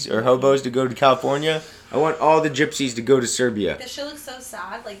hippies or hobos to go to California. I want all the gypsies to go to Serbia. This shit looks so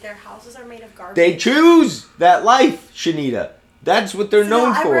sad. Like their houses are made of garbage. They choose that life, Shanita. That's what they're So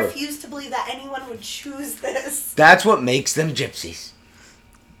known I for. refuse to believe that anyone would choose this. That's what makes them gypsies.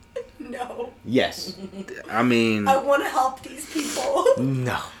 No. Yes. I mean, I want to help these people.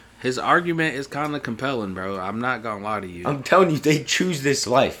 No. his argument is kind of compelling, bro. I'm not going to lie to you. I'm telling you, they choose this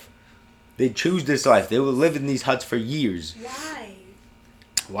life. They choose this life. They will live in these huts for years. Why?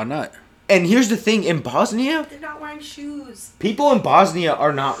 Why not? And here's the thing, in Bosnia, They're not wearing shoes. people in Bosnia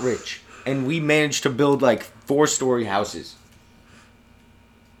are not rich. And we managed to build like 4-story houses.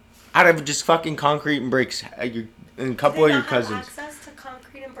 Out of just fucking concrete and bricks. And a couple of Do they your not have cousins. access to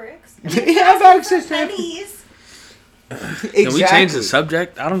concrete and bricks? They have access to everything. pennies. Exactly. Can we change the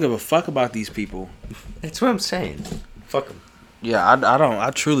subject? I don't give a fuck about these people. That's what I'm saying. Fuck them. Yeah,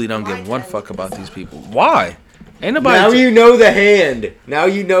 I truly don't Why give one can't fuck you about do these that? people. Why? Ain't nobody. Now you know the hand. Now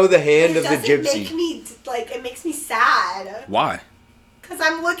you know the hand It of the doesn't gypsy. make me like it makes me sad Why? because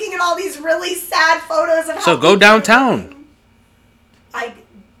I'm looking at all these really sad photos of. So how go people- downtown.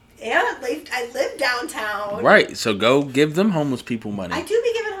 And I live downtown. Right. So go give them homeless people money. I do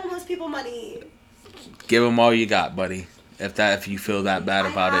be giving homeless people money. Give them all you got, buddy. If you feel that bad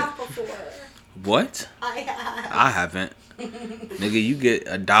about I it. have before. What? I have. I haven't. Nigga, you get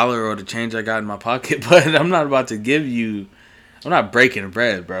 $1 or the change I got in my pocket, but I'm not about to give you. I'm not breaking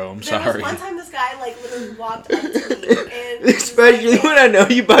bread, bro. I'm There sorry. was one time this guy like literally walked up to me and Especially when I know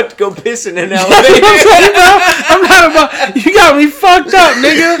you about to go piss in an I'm elevator. not about. You got me fucked up,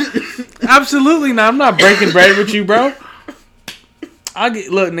 nigga. Absolutely not. I'm not breaking bread with you, bro.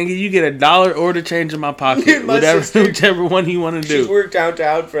 Look, nigga. You get $1 or the change in my pocket, My sister- whichever one you want to She's do. worked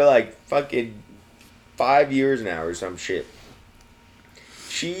downtown for like fucking 5 years now or some shit.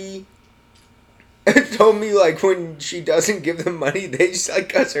 She told me like when she doesn't give them money, they just like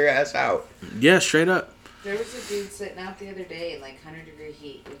cuss her ass out. Yeah, straight up, There was a dude sitting out the other day in like 100-degree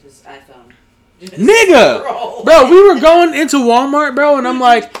heat with his iPhone. Just nigga. scrolling. Bro, we were going into Walmart, bro, and I'm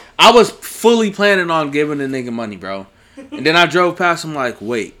like, I was fully planning on giving the nigga money, bro. And then I drove past him like,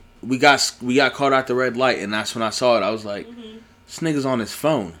 wait, we got caught at the red light, and that's when I saw it. I was like, this nigga's on his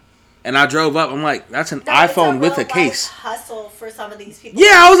phone. And I drove up, I'm like, that's an No, it's iPhone with a real case. life hustle for some of these people.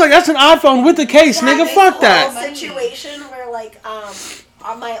 Yeah, I was like, that's an iPhone with a case, Yeah, nigga. this Fuck whole that. situation where like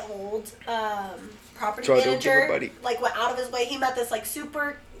on my old property So I don't give a manager buddy. like went out of his way. He met this like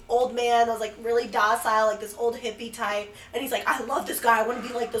super old man that was like really docile, like this old hippie type, and he's like, I love this guy, I want to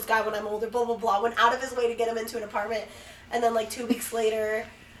be like this guy when I'm older, blah blah blah. Went out of his way to get him into an apartment, and then like 2 weeks later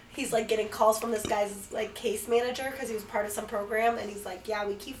he's like getting calls from this guy's like case manager because he was part of some program, and he's like, yeah,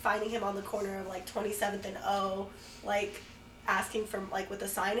 we keep finding him on the corner of like 27th and O, like asking for like with a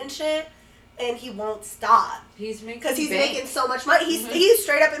sign and shit, and he won't stop He's making because he's bank. making so much money. He's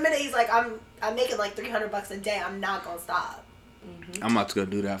straight up admitted, he's like, I'm making like $300 a day, I'm not gonna stop. I'm about to go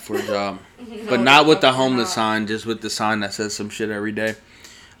do that for a job. But not with the homeless sign, just with the sign that says some shit every day.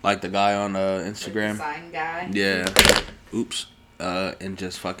 Like the guy on Instagram. Like the sign guy. Yeah. Oops. And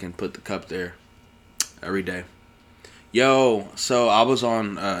just fucking put the cup there every day. Yo, so I was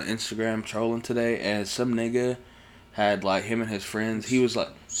on Instagram trolling today, and some nigga had like him and his friends. He was like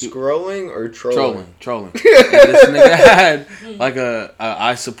Scrolling or trolling? trolling. And this nigga had like a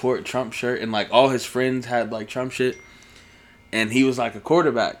I support Trump shirt, and like all his friends had like Trump shit. And he was like a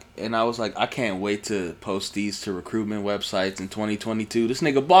quarterback. And I was like, I can't wait to post these to recruitment websites in 2022. This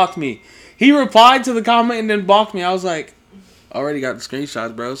nigga blocked me. He replied to the comment and then blocked me. I was like, already got the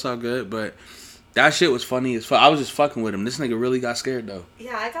screenshots, bro. It's all good. But that shit was funny as fuck. I was just fucking with him. This nigga really got scared, though.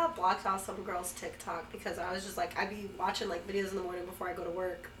 Yeah, I got blocked off some girl's TikTok because I was just like, I'd be watching like videos in the morning before I go to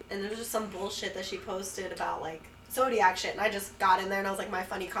work, and there was just some bullshit that she posted about like Zodiac shit, and I just got in there and I was like, my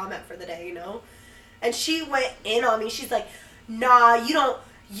funny comment for the day, you know? And she went in on me. She's like, nah, you don't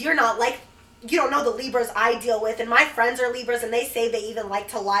know the Libras I deal with, and my friends are Libras, and they say they even like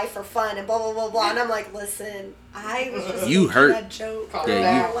to lie for fun, and blah, blah, blah, blah. And I'm like, listen, I was just You making hurt. a joke.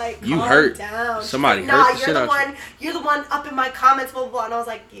 Yeah, girl. Like, you calm hurt. down. Somebody She's hurt like, the nah, shit out you. you're the one up in my comments, blah, blah, blah. And I was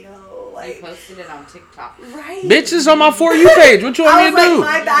like, yo, I like, posted it on TikTok. right. Bitch, it's on my For You page. What you want I me was to do?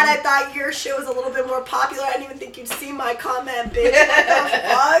 like, my bad, I thought your shit was a little bit more popular. I didn't even think you'd see my comment, bitch. What the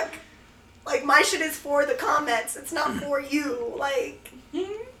fuck? Like, my shit is for the comments. It's not for you. Like,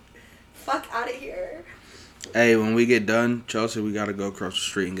 fuck out of here. Hey, when we get done, Chelsea, we gotta go across the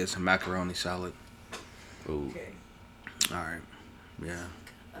street and get some macaroni salad. Ooh. Okay. Alright. Yeah.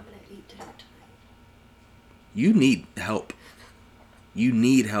 I'm gonna eat dinner tonight. You need help. You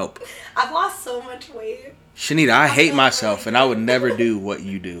need help. I've lost so much weight. Shanita, I hate myself, and I would never do what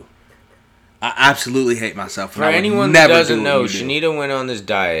you do. I absolutely hate myself. For And I would anyone that never doesn't do what know, you do. Shanita went on this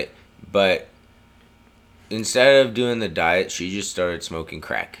diet, but instead of doing the diet, she just started smoking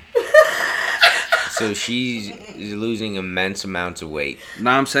crack. So she's losing immense amounts of weight.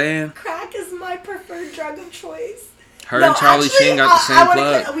 Know what I'm saying? Crack is my preferred drug of choice. Her and Charlie Sheen got the same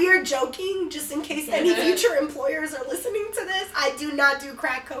plug. We are joking, just in case any future employers are listening to this. I do not do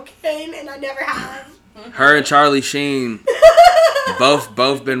crack cocaine, and I never have. Her and Charlie Sheen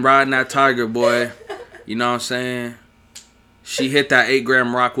both been riding that tiger, boy. You know what I'm saying? She hit that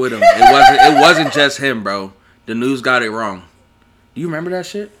 8-gram rock with him. It wasn't just him, bro. The news got it wrong. Do you remember that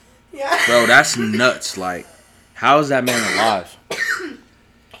shit? Yeah. Bro, that's nuts. Like, how is that man alive?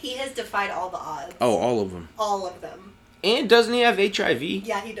 He has defied all the odds. Oh, all of them. All of them. And doesn't he have HIV?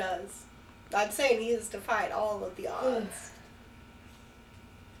 Yeah, he does. I'm saying he has defied all of the odds.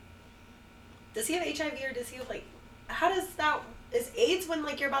 Does he have HIV or does he have, like... How does that... Is AIDS when,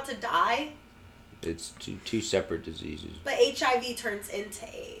 like, you're about to die? It's two separate diseases. But HIV turns into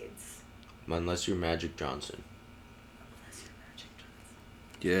AIDS. Unless you're Magic Johnson.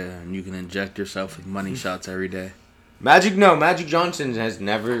 Yeah, and you can inject yourself with money shots every day. Magic Johnson has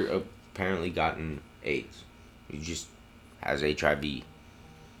never apparently gotten AIDS. He just has HIV.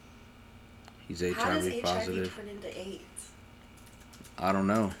 He's How does HIV positive. turn into AIDS? I don't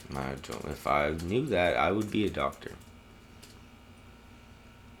know. If I knew that, I would be a doctor.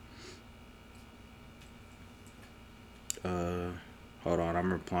 Hold on,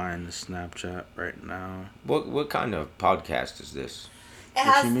 I'm replying to Snapchat right now. What kind of podcast is this? It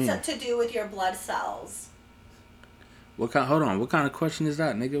What you mean? has to do with your blood cells. Hold on, what kind of question is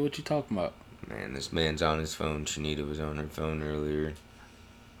that, nigga? What you talking about? Man, this man's on his phone. Shanita was on her phone earlier.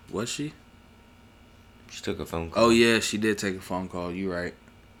 Was she? She took a phone call. Oh yeah, she did take a phone call. You right.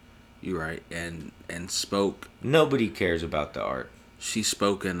 And spoke. Nobody cares about the art. She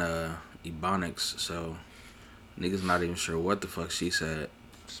spoke in Ebonics, so niggas not even sure what the fuck she said.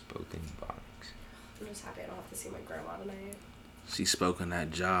 Spoken box. I'm just happy I don't have to see my grandma tonight. She spoke in that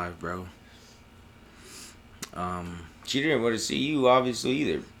jive, bro. She didn't want to see you, obviously,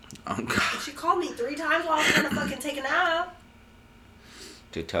 either. Oh God. She called me 3 times while I was trying to fucking take a nap.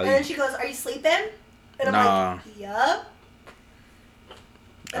 To tell And you. then she goes, "Are you sleeping?" And I'm Nah. like, "Yup."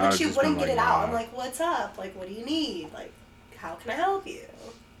 And then I've she just wouldn't been get like, it out. nah. I'm like, "What's up? Like, what do you need? Like, how can I help you?"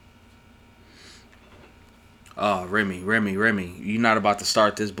 Oh, Remy, you not about to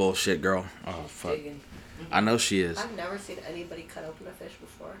start this bullshit, girl. Oh fuck. Digging. I know she is. I've never seen anybody cut open a fish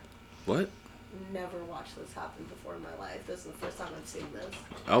before. What? Never watched this happen before in my life. This is the first time I've seen this.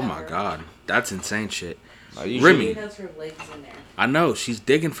 Oh my Ever. God, that's insane shit. I usually, Remy. She has her legs in there. I know she's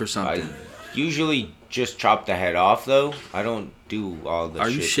digging for I something. usually just chop the head off, though. I don't do all the Are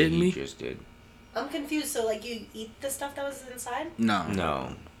you shit that shitting he me? just did. I'm confused. So, like, you eat the stuff that was inside? No.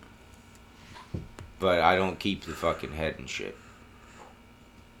 No. But I don't keep the fucking head and shit.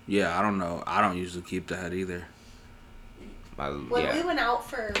 Yeah, I don't know. I don't usually keep the head either. When we Yeah, went out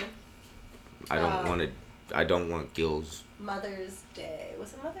for I don't want to. I don't want gills. Mother's Day,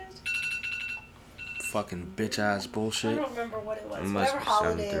 was it Mother's Day? Fucking bitch ass I bullshit. don't remember what it was. It must Whatever be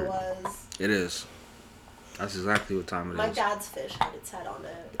holiday it 7:30. was. It is. That's exactly what time it My is. dad's fish had its head on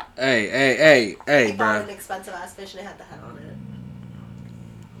it. Hey, He bought bruh. an expensive ass fish and it had the head on it.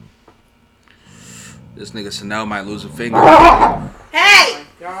 This nigga Sanel might lose a finger. Hey!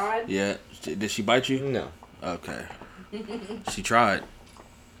 God. Yeah. Did she bite you? No. Okay. She tried.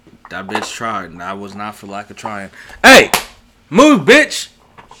 That bitch tried, and I was not for lack of trying. Hey! Move, bitch!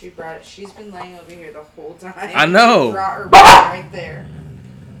 She brought it. She's been laying over here the whole time. I know. She brought her back right there.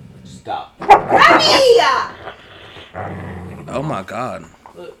 Stop. Remy! Oh my God.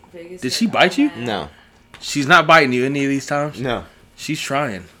 Look, Vegas Did said, she bite you? "Oh, man." No. She's not biting you any of these times? No. She's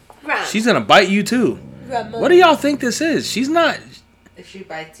trying. Grandma. She's gonna bite you too. What do y'all think this is? She's not. If she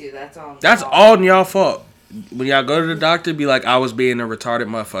bites you, that's all. That's all in y'all fault. When y'all go to the doctor, be like, I was being a retarded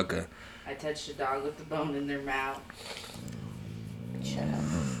motherfucker. I touched a dog with the bone in their mouth. Shut up.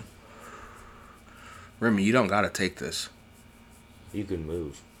 Remy, you don't gotta take this. You can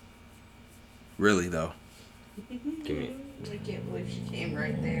move. Really, though. Give me. I can't believe she came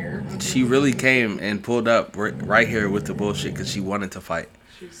right there. She really came and pulled up right here with the bullshit because she wanted to fight.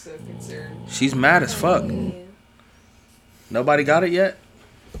 She was so concerned. She's mad as fuck. Nobody got it yet?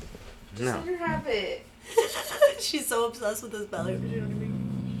 No. Let her have it. She's so obsessed with this belly. You know what I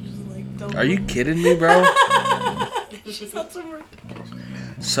mean? She's like, don't. Are you kidding me, bro? She's not so rude.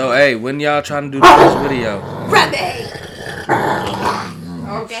 So, hey, when y'all trying to do the first video? Remy!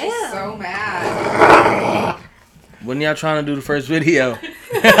 Oh, she's Damn. so mad. When y'all trying to do the first video?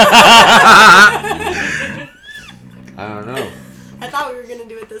 I don't know. I thought we were gonna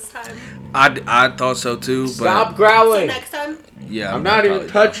do it this time. I thought so too, but Stop So growling. next time, yeah, I'm not even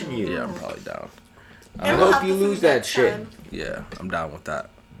probably touching down. you. Yeah, I'm probably down. I and we'll hope have you the food lose that next shit. time. Yeah, I'm down with that.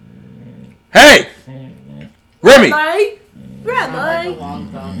 Hey, Remy. Right? Not like a Remy. long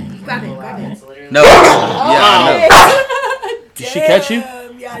bone. Grab it, Pull grab out. it. It's literally No. Yeah, I know. Did she catch you?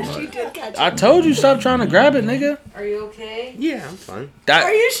 Yeah, she did catch you. I told you stop trying to grab it, nigga. Are you okay? Yeah, I'm fine. Are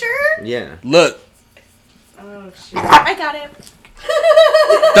That you sure? Yeah. look, Oh shit. I got it.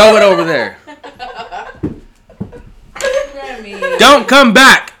 throw it over there. Remy. Don't come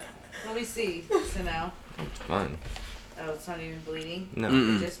back. Let me see. So now. It's fine. Oh, it's not even bleeding. No.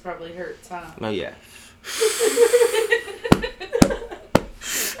 Mm-mm. It just probably hurts, huh? Oh, yeah.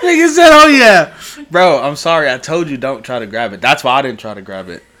 Nigga said, "Oh yeah, bro." I'm sorry. I told you don't try to grab it. That's why I didn't try to grab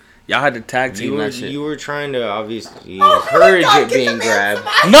it. Y'all had to tag team that shit. You were trying to obviously Oh my encourage God, it get being the man grabbed. some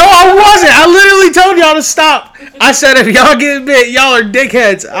ice. No, I wasn't. I literally told y'all to stop. I said if y'all get bit, y'all are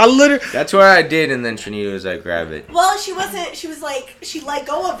dickheads. I literally, That's what I did, and then Trinita was like, grab it. Well, she wasn't. She was like, she let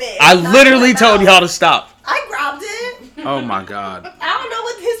go of it. I Not literally in my told mouth. y'all to stop. I grabbed it. Oh my god. I don't know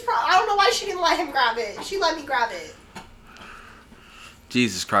what his problem. I don't know why she didn't let him grab it. She let me grab it.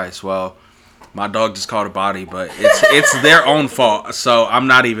 Jesus Christ. Well, my dog just caught a body, but it's their own fault. So I'm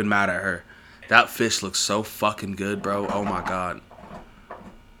not even mad at her. That fish looks so fucking good, bro. Oh my god.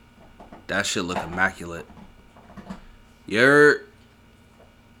 That shit look immaculate.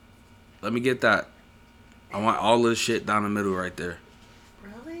 Let me get that. I want all this shit down the middle right there.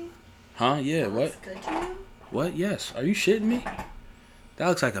 Really? Huh? Yeah, That what? looks good to you? What? Yes. Are you shitting me? That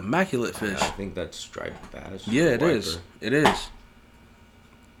looks like immaculate fish. I think that's striped bass. Yeah, it is. It is.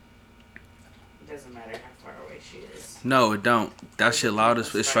 It doesn't matter how far away she is. No, it don't. That shit loud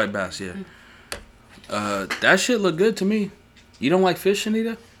as it's striped bass, yeah. That shit look good to me. You don't like fish,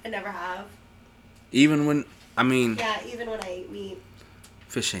 Anita? I never have. Even when, Yeah, even when I eat meat,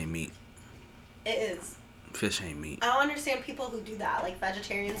 fish ain't meat. it is. Fish ain't meat. I don't understand people who do that, like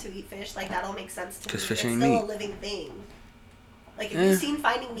vegetarians who eat fish. Like that don't make sense to me. 'Cause fish it's ain't still meat. a living thing. Like if Eh. you've seen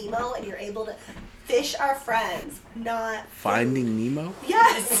Finding Nemo and you're able to, fish are friends, not Finding Nemo?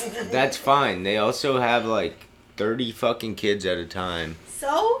 Yes. That's fine. They also have like 30 fucking kids at a time.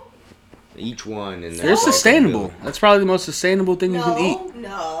 So Each one. And They're sustainable. That's probably the most sustainable thing you can eat.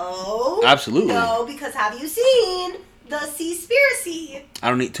 no. Absolutely. No, because have you seen the Seaspiracy? I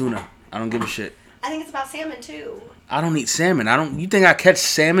don't eat tuna. I don't give a shit. I think it's about salmon too. I don't eat salmon. You think I catch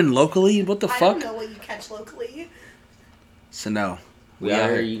salmon locally? What the I fuck? don't know what you catch locally. So no. We out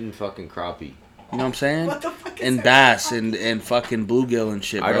here eating fucking crappie. You know what I'm saying? What the fuck is And that? bass and fucking bluegill and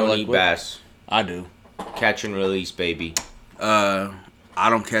shit, bro. I don't Like, eat what- bass. I do. Catch and release, baby. I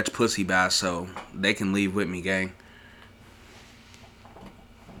don't catch pussy bass, so they can leave with me, gang.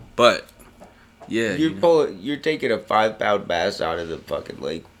 But yeah, You're taking a 5-pound bass out of the fucking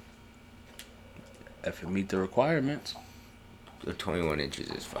lake. if it meet the requirements. The 21 inches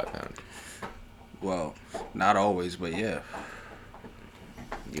is 5 pounds. Well, not always, but yeah.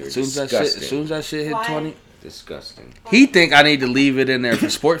 You're As soon as disgusting. that shit hit Why? 20, Disgusting. he think I need to leave it in there for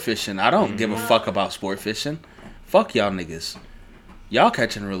sport fishing. I don't give a fuck about sport fishing. Fuck y'all niggas. Y'all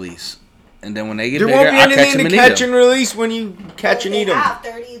catch and release, and then when they get There bigger, won't be I catch anything them to and eat catch them. and release when you catch and If eat they them. have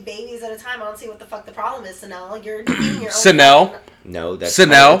 30 babies at a time. I don't see what the fuck the problem is, Sanel. You're eating your own. Sanel? No, that's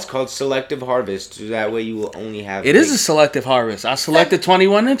Sanel? it's called selective harvest. So that way you will only have. It is a big- selective harvest. I selected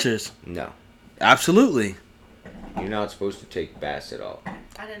 21 inches. No, Absolutely, you're not supposed to take bass at all.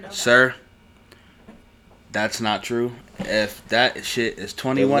 I didn't know that. sir. That's not true. If that shit is The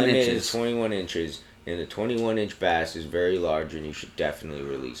 21 limit inches, is 21 inches, and the 21-inch bass is very large, and you should definitely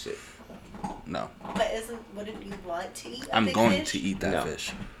release it. no. But wouldn't you want to eat a I'm big going fish? to eat that No.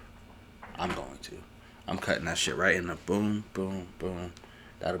 fish. I'm going to. I'm cutting that shit right in the boom, boom, boom.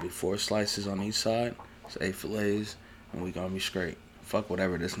 That'll be 4 slices on each side. It's 8 fillets, and we gonna be straight. Fuck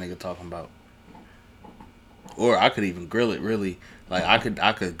whatever this nigga talking about. Or I could even grill it. Really, like I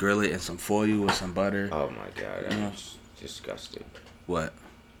could grill it in some foil with some butter. Oh my god, Yeah. I'm just disgusted. What?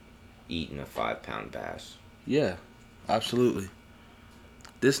 Eating a 5-pound bass. Yeah, absolutely.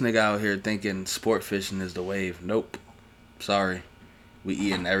 This nigga out here thinking sport fishing is the wave. Nope. Sorry. We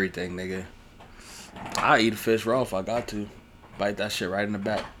eating everything, nigga. I eat a fish raw if I got to. Bite that shit right in the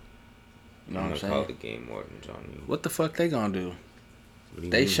back. You know I'm what I'm gonna call saying? the game wardens on you. What the fuck they gonna do? What do you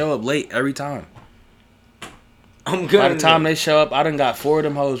They mean? show up late every time. I'm By gonna. the time they show up, I done got 4 of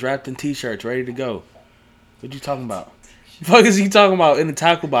them hoes wrapped in t-shirts ready to go. What you talking about? The fuck is he talking about? In the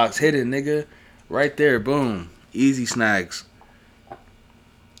tackle box, hidden, nigga. Right there, boom. Easy snags.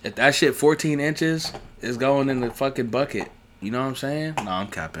 If that shit 14 inches is going in the fucking bucket, you know what I'm saying? No, I'm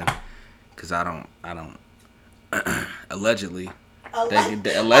capping. Cause I don't allegedly.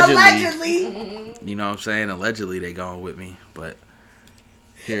 They allegedly. You know what I'm saying? Allegedly they going with me. But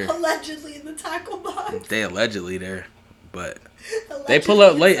here. Allegedly in the tackle box. They allegedly there. But Allegedly they pull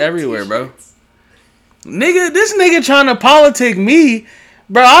up in late some everywhere, bro. t-shirts. Nigga, this nigga trying to politic me.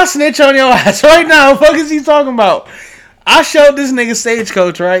 Bro, I'll snitch on your ass right now. What the fuck is he talking about? I showed this nigga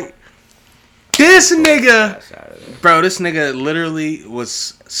Stagecoach, right? This nigga, Bass out of there. bro, this nigga literally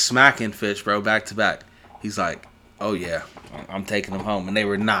was smacking fish, bro, back to back. He's like, oh yeah, I'm taking them home. And they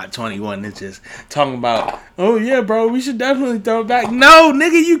were not 21 inches. Talking about, oh yeah, bro, we should definitely throw it back. No,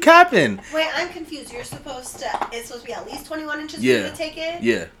 nigga, you capping. Wait, I'm confused. It's supposed to be at least 21 inches for Yeah. you to take it?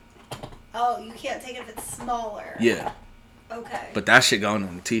 Yeah, Oh, you can't take it if it's smaller. yeah. Okay. But that shit going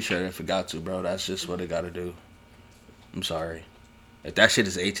in the t-shirt if it got to, bro. That's just what it got to do. I'm sorry. If that shit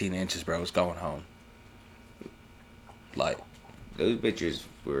is 18 inches, bro, it's going home. Like, Those bitches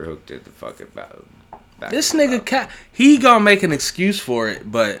were hooked at the fucking back. this nigga, he gonna make an excuse for it,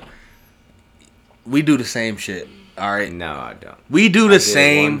 but we do the same shit, all right? No, I don't. We do I the did it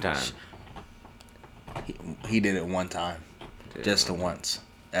same. one time. He did it one time. Just the once.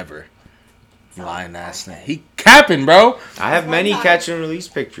 Ever. Lying ass thing. He capping, bro. I have many catch and release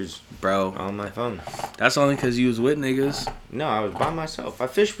pictures Bro, on my phone. that's only because you was with niggas. No, I was by myself. I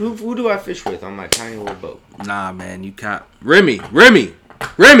fish. Who do I fish with on my tiny little boat? Nah, man, you cap. Remy!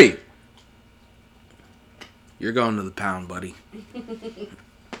 You're going to the pound, buddy.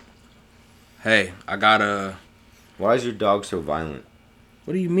 Hey, I got a... Why is your dog so violent?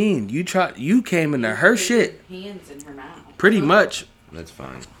 What do you mean? You came into her shit. Hands in her mouth. Pretty much. That's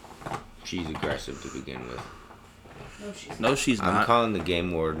fine. She's aggressive to begin with. No, she's No, she's I'm not. calling the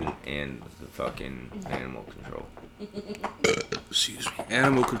game warden and the fucking animal control. Excuse me.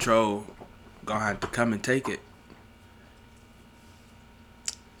 Animal control gonna have to come and take it.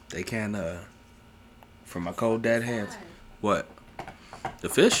 They can't, from my cold dead hands. What? The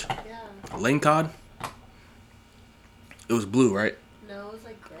fish? Yeah. Lane cod? It was blue, right? No, it was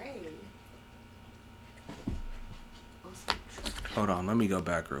like gray. Hold on, let me go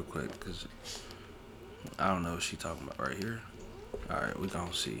back real quick, because I don't know what she talking about right here. Alright, we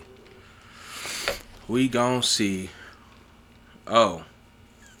gonna see. We gonna see. Oh.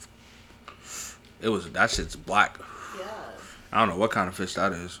 That shit's black. Yeah. I don't know what kind of fish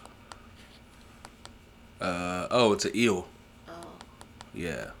that is. Oh, it's an eel. Oh.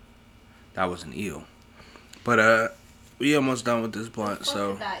 Yeah. That was an eel. But, we almost done with this blunt,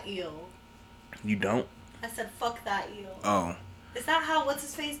 so. Fuck that eel. You don't? I said fuck that eel. Oh. Is that how what's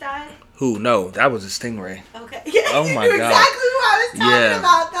his face died? Who? No, that was a stingray. Okay. Yeah, Oh my you knew God. exactly what I was talking Yeah.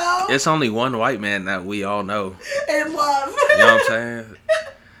 about though. It's only one white man that we all know. In love. You know what I'm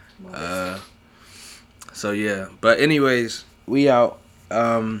saying? So yeah. But anyways, we out.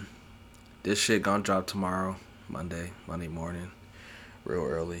 This shit gonna drop tomorrow, Monday morning, real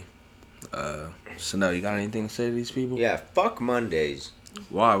early. So no, you got anything to say to these people? Yeah, fuck Mondays.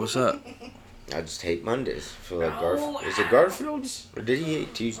 Why? What's up? I just hate Mondays. I feel like Oh, is it Garfield's? Or did he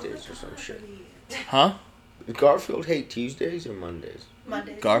hate Tuesdays or some shit? Huh? Did Garfield hate Tuesdays or Mondays?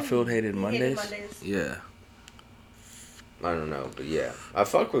 Mondays. Garfield hated He Mondays? Mondays. Yeah. I don't know, but yeah. I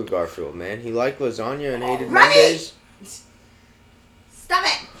fuck with Garfield, man. He liked lasagna and hated Right. Mondays. Stop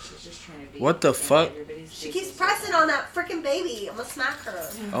it! She's just trying to be. What the fuck? everybody's She keeps business. pressing on that freaking baby. I'm gonna smack her.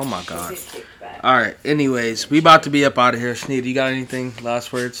 Oh my She'll god. get kicked back. Alright, anyways, we about to be up out of here. Sneed, you got anything?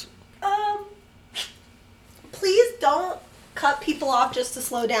 Last words? Please don't cut people off just to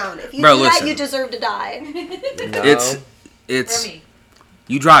slow down. If you Bro, do listen. that, you deserve to die. No. It's Remy,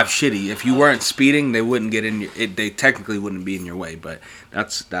 you drive shitty. If you weren't speeding, they wouldn't get in your they technically wouldn't be in your way, but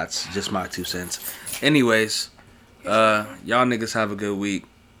that's just my 2 cents. Anyways, y'all niggas have a good week.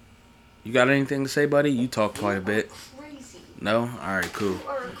 You got anything to say, buddy? You talk quite a bit. Crazy. No? Alright, cool. You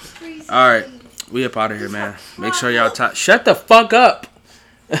are crazy. Alright. We up out of here, man. Make sure y'all shut the fuck up.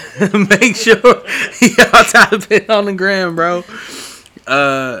 Make sure y'all tap in on the gram, bro.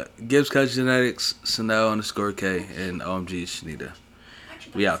 Gibbs Cut Genetics, Sanel _K, and OMG Shanita.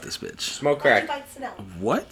 We out this bitch. Smoke crack. Bites it out. What?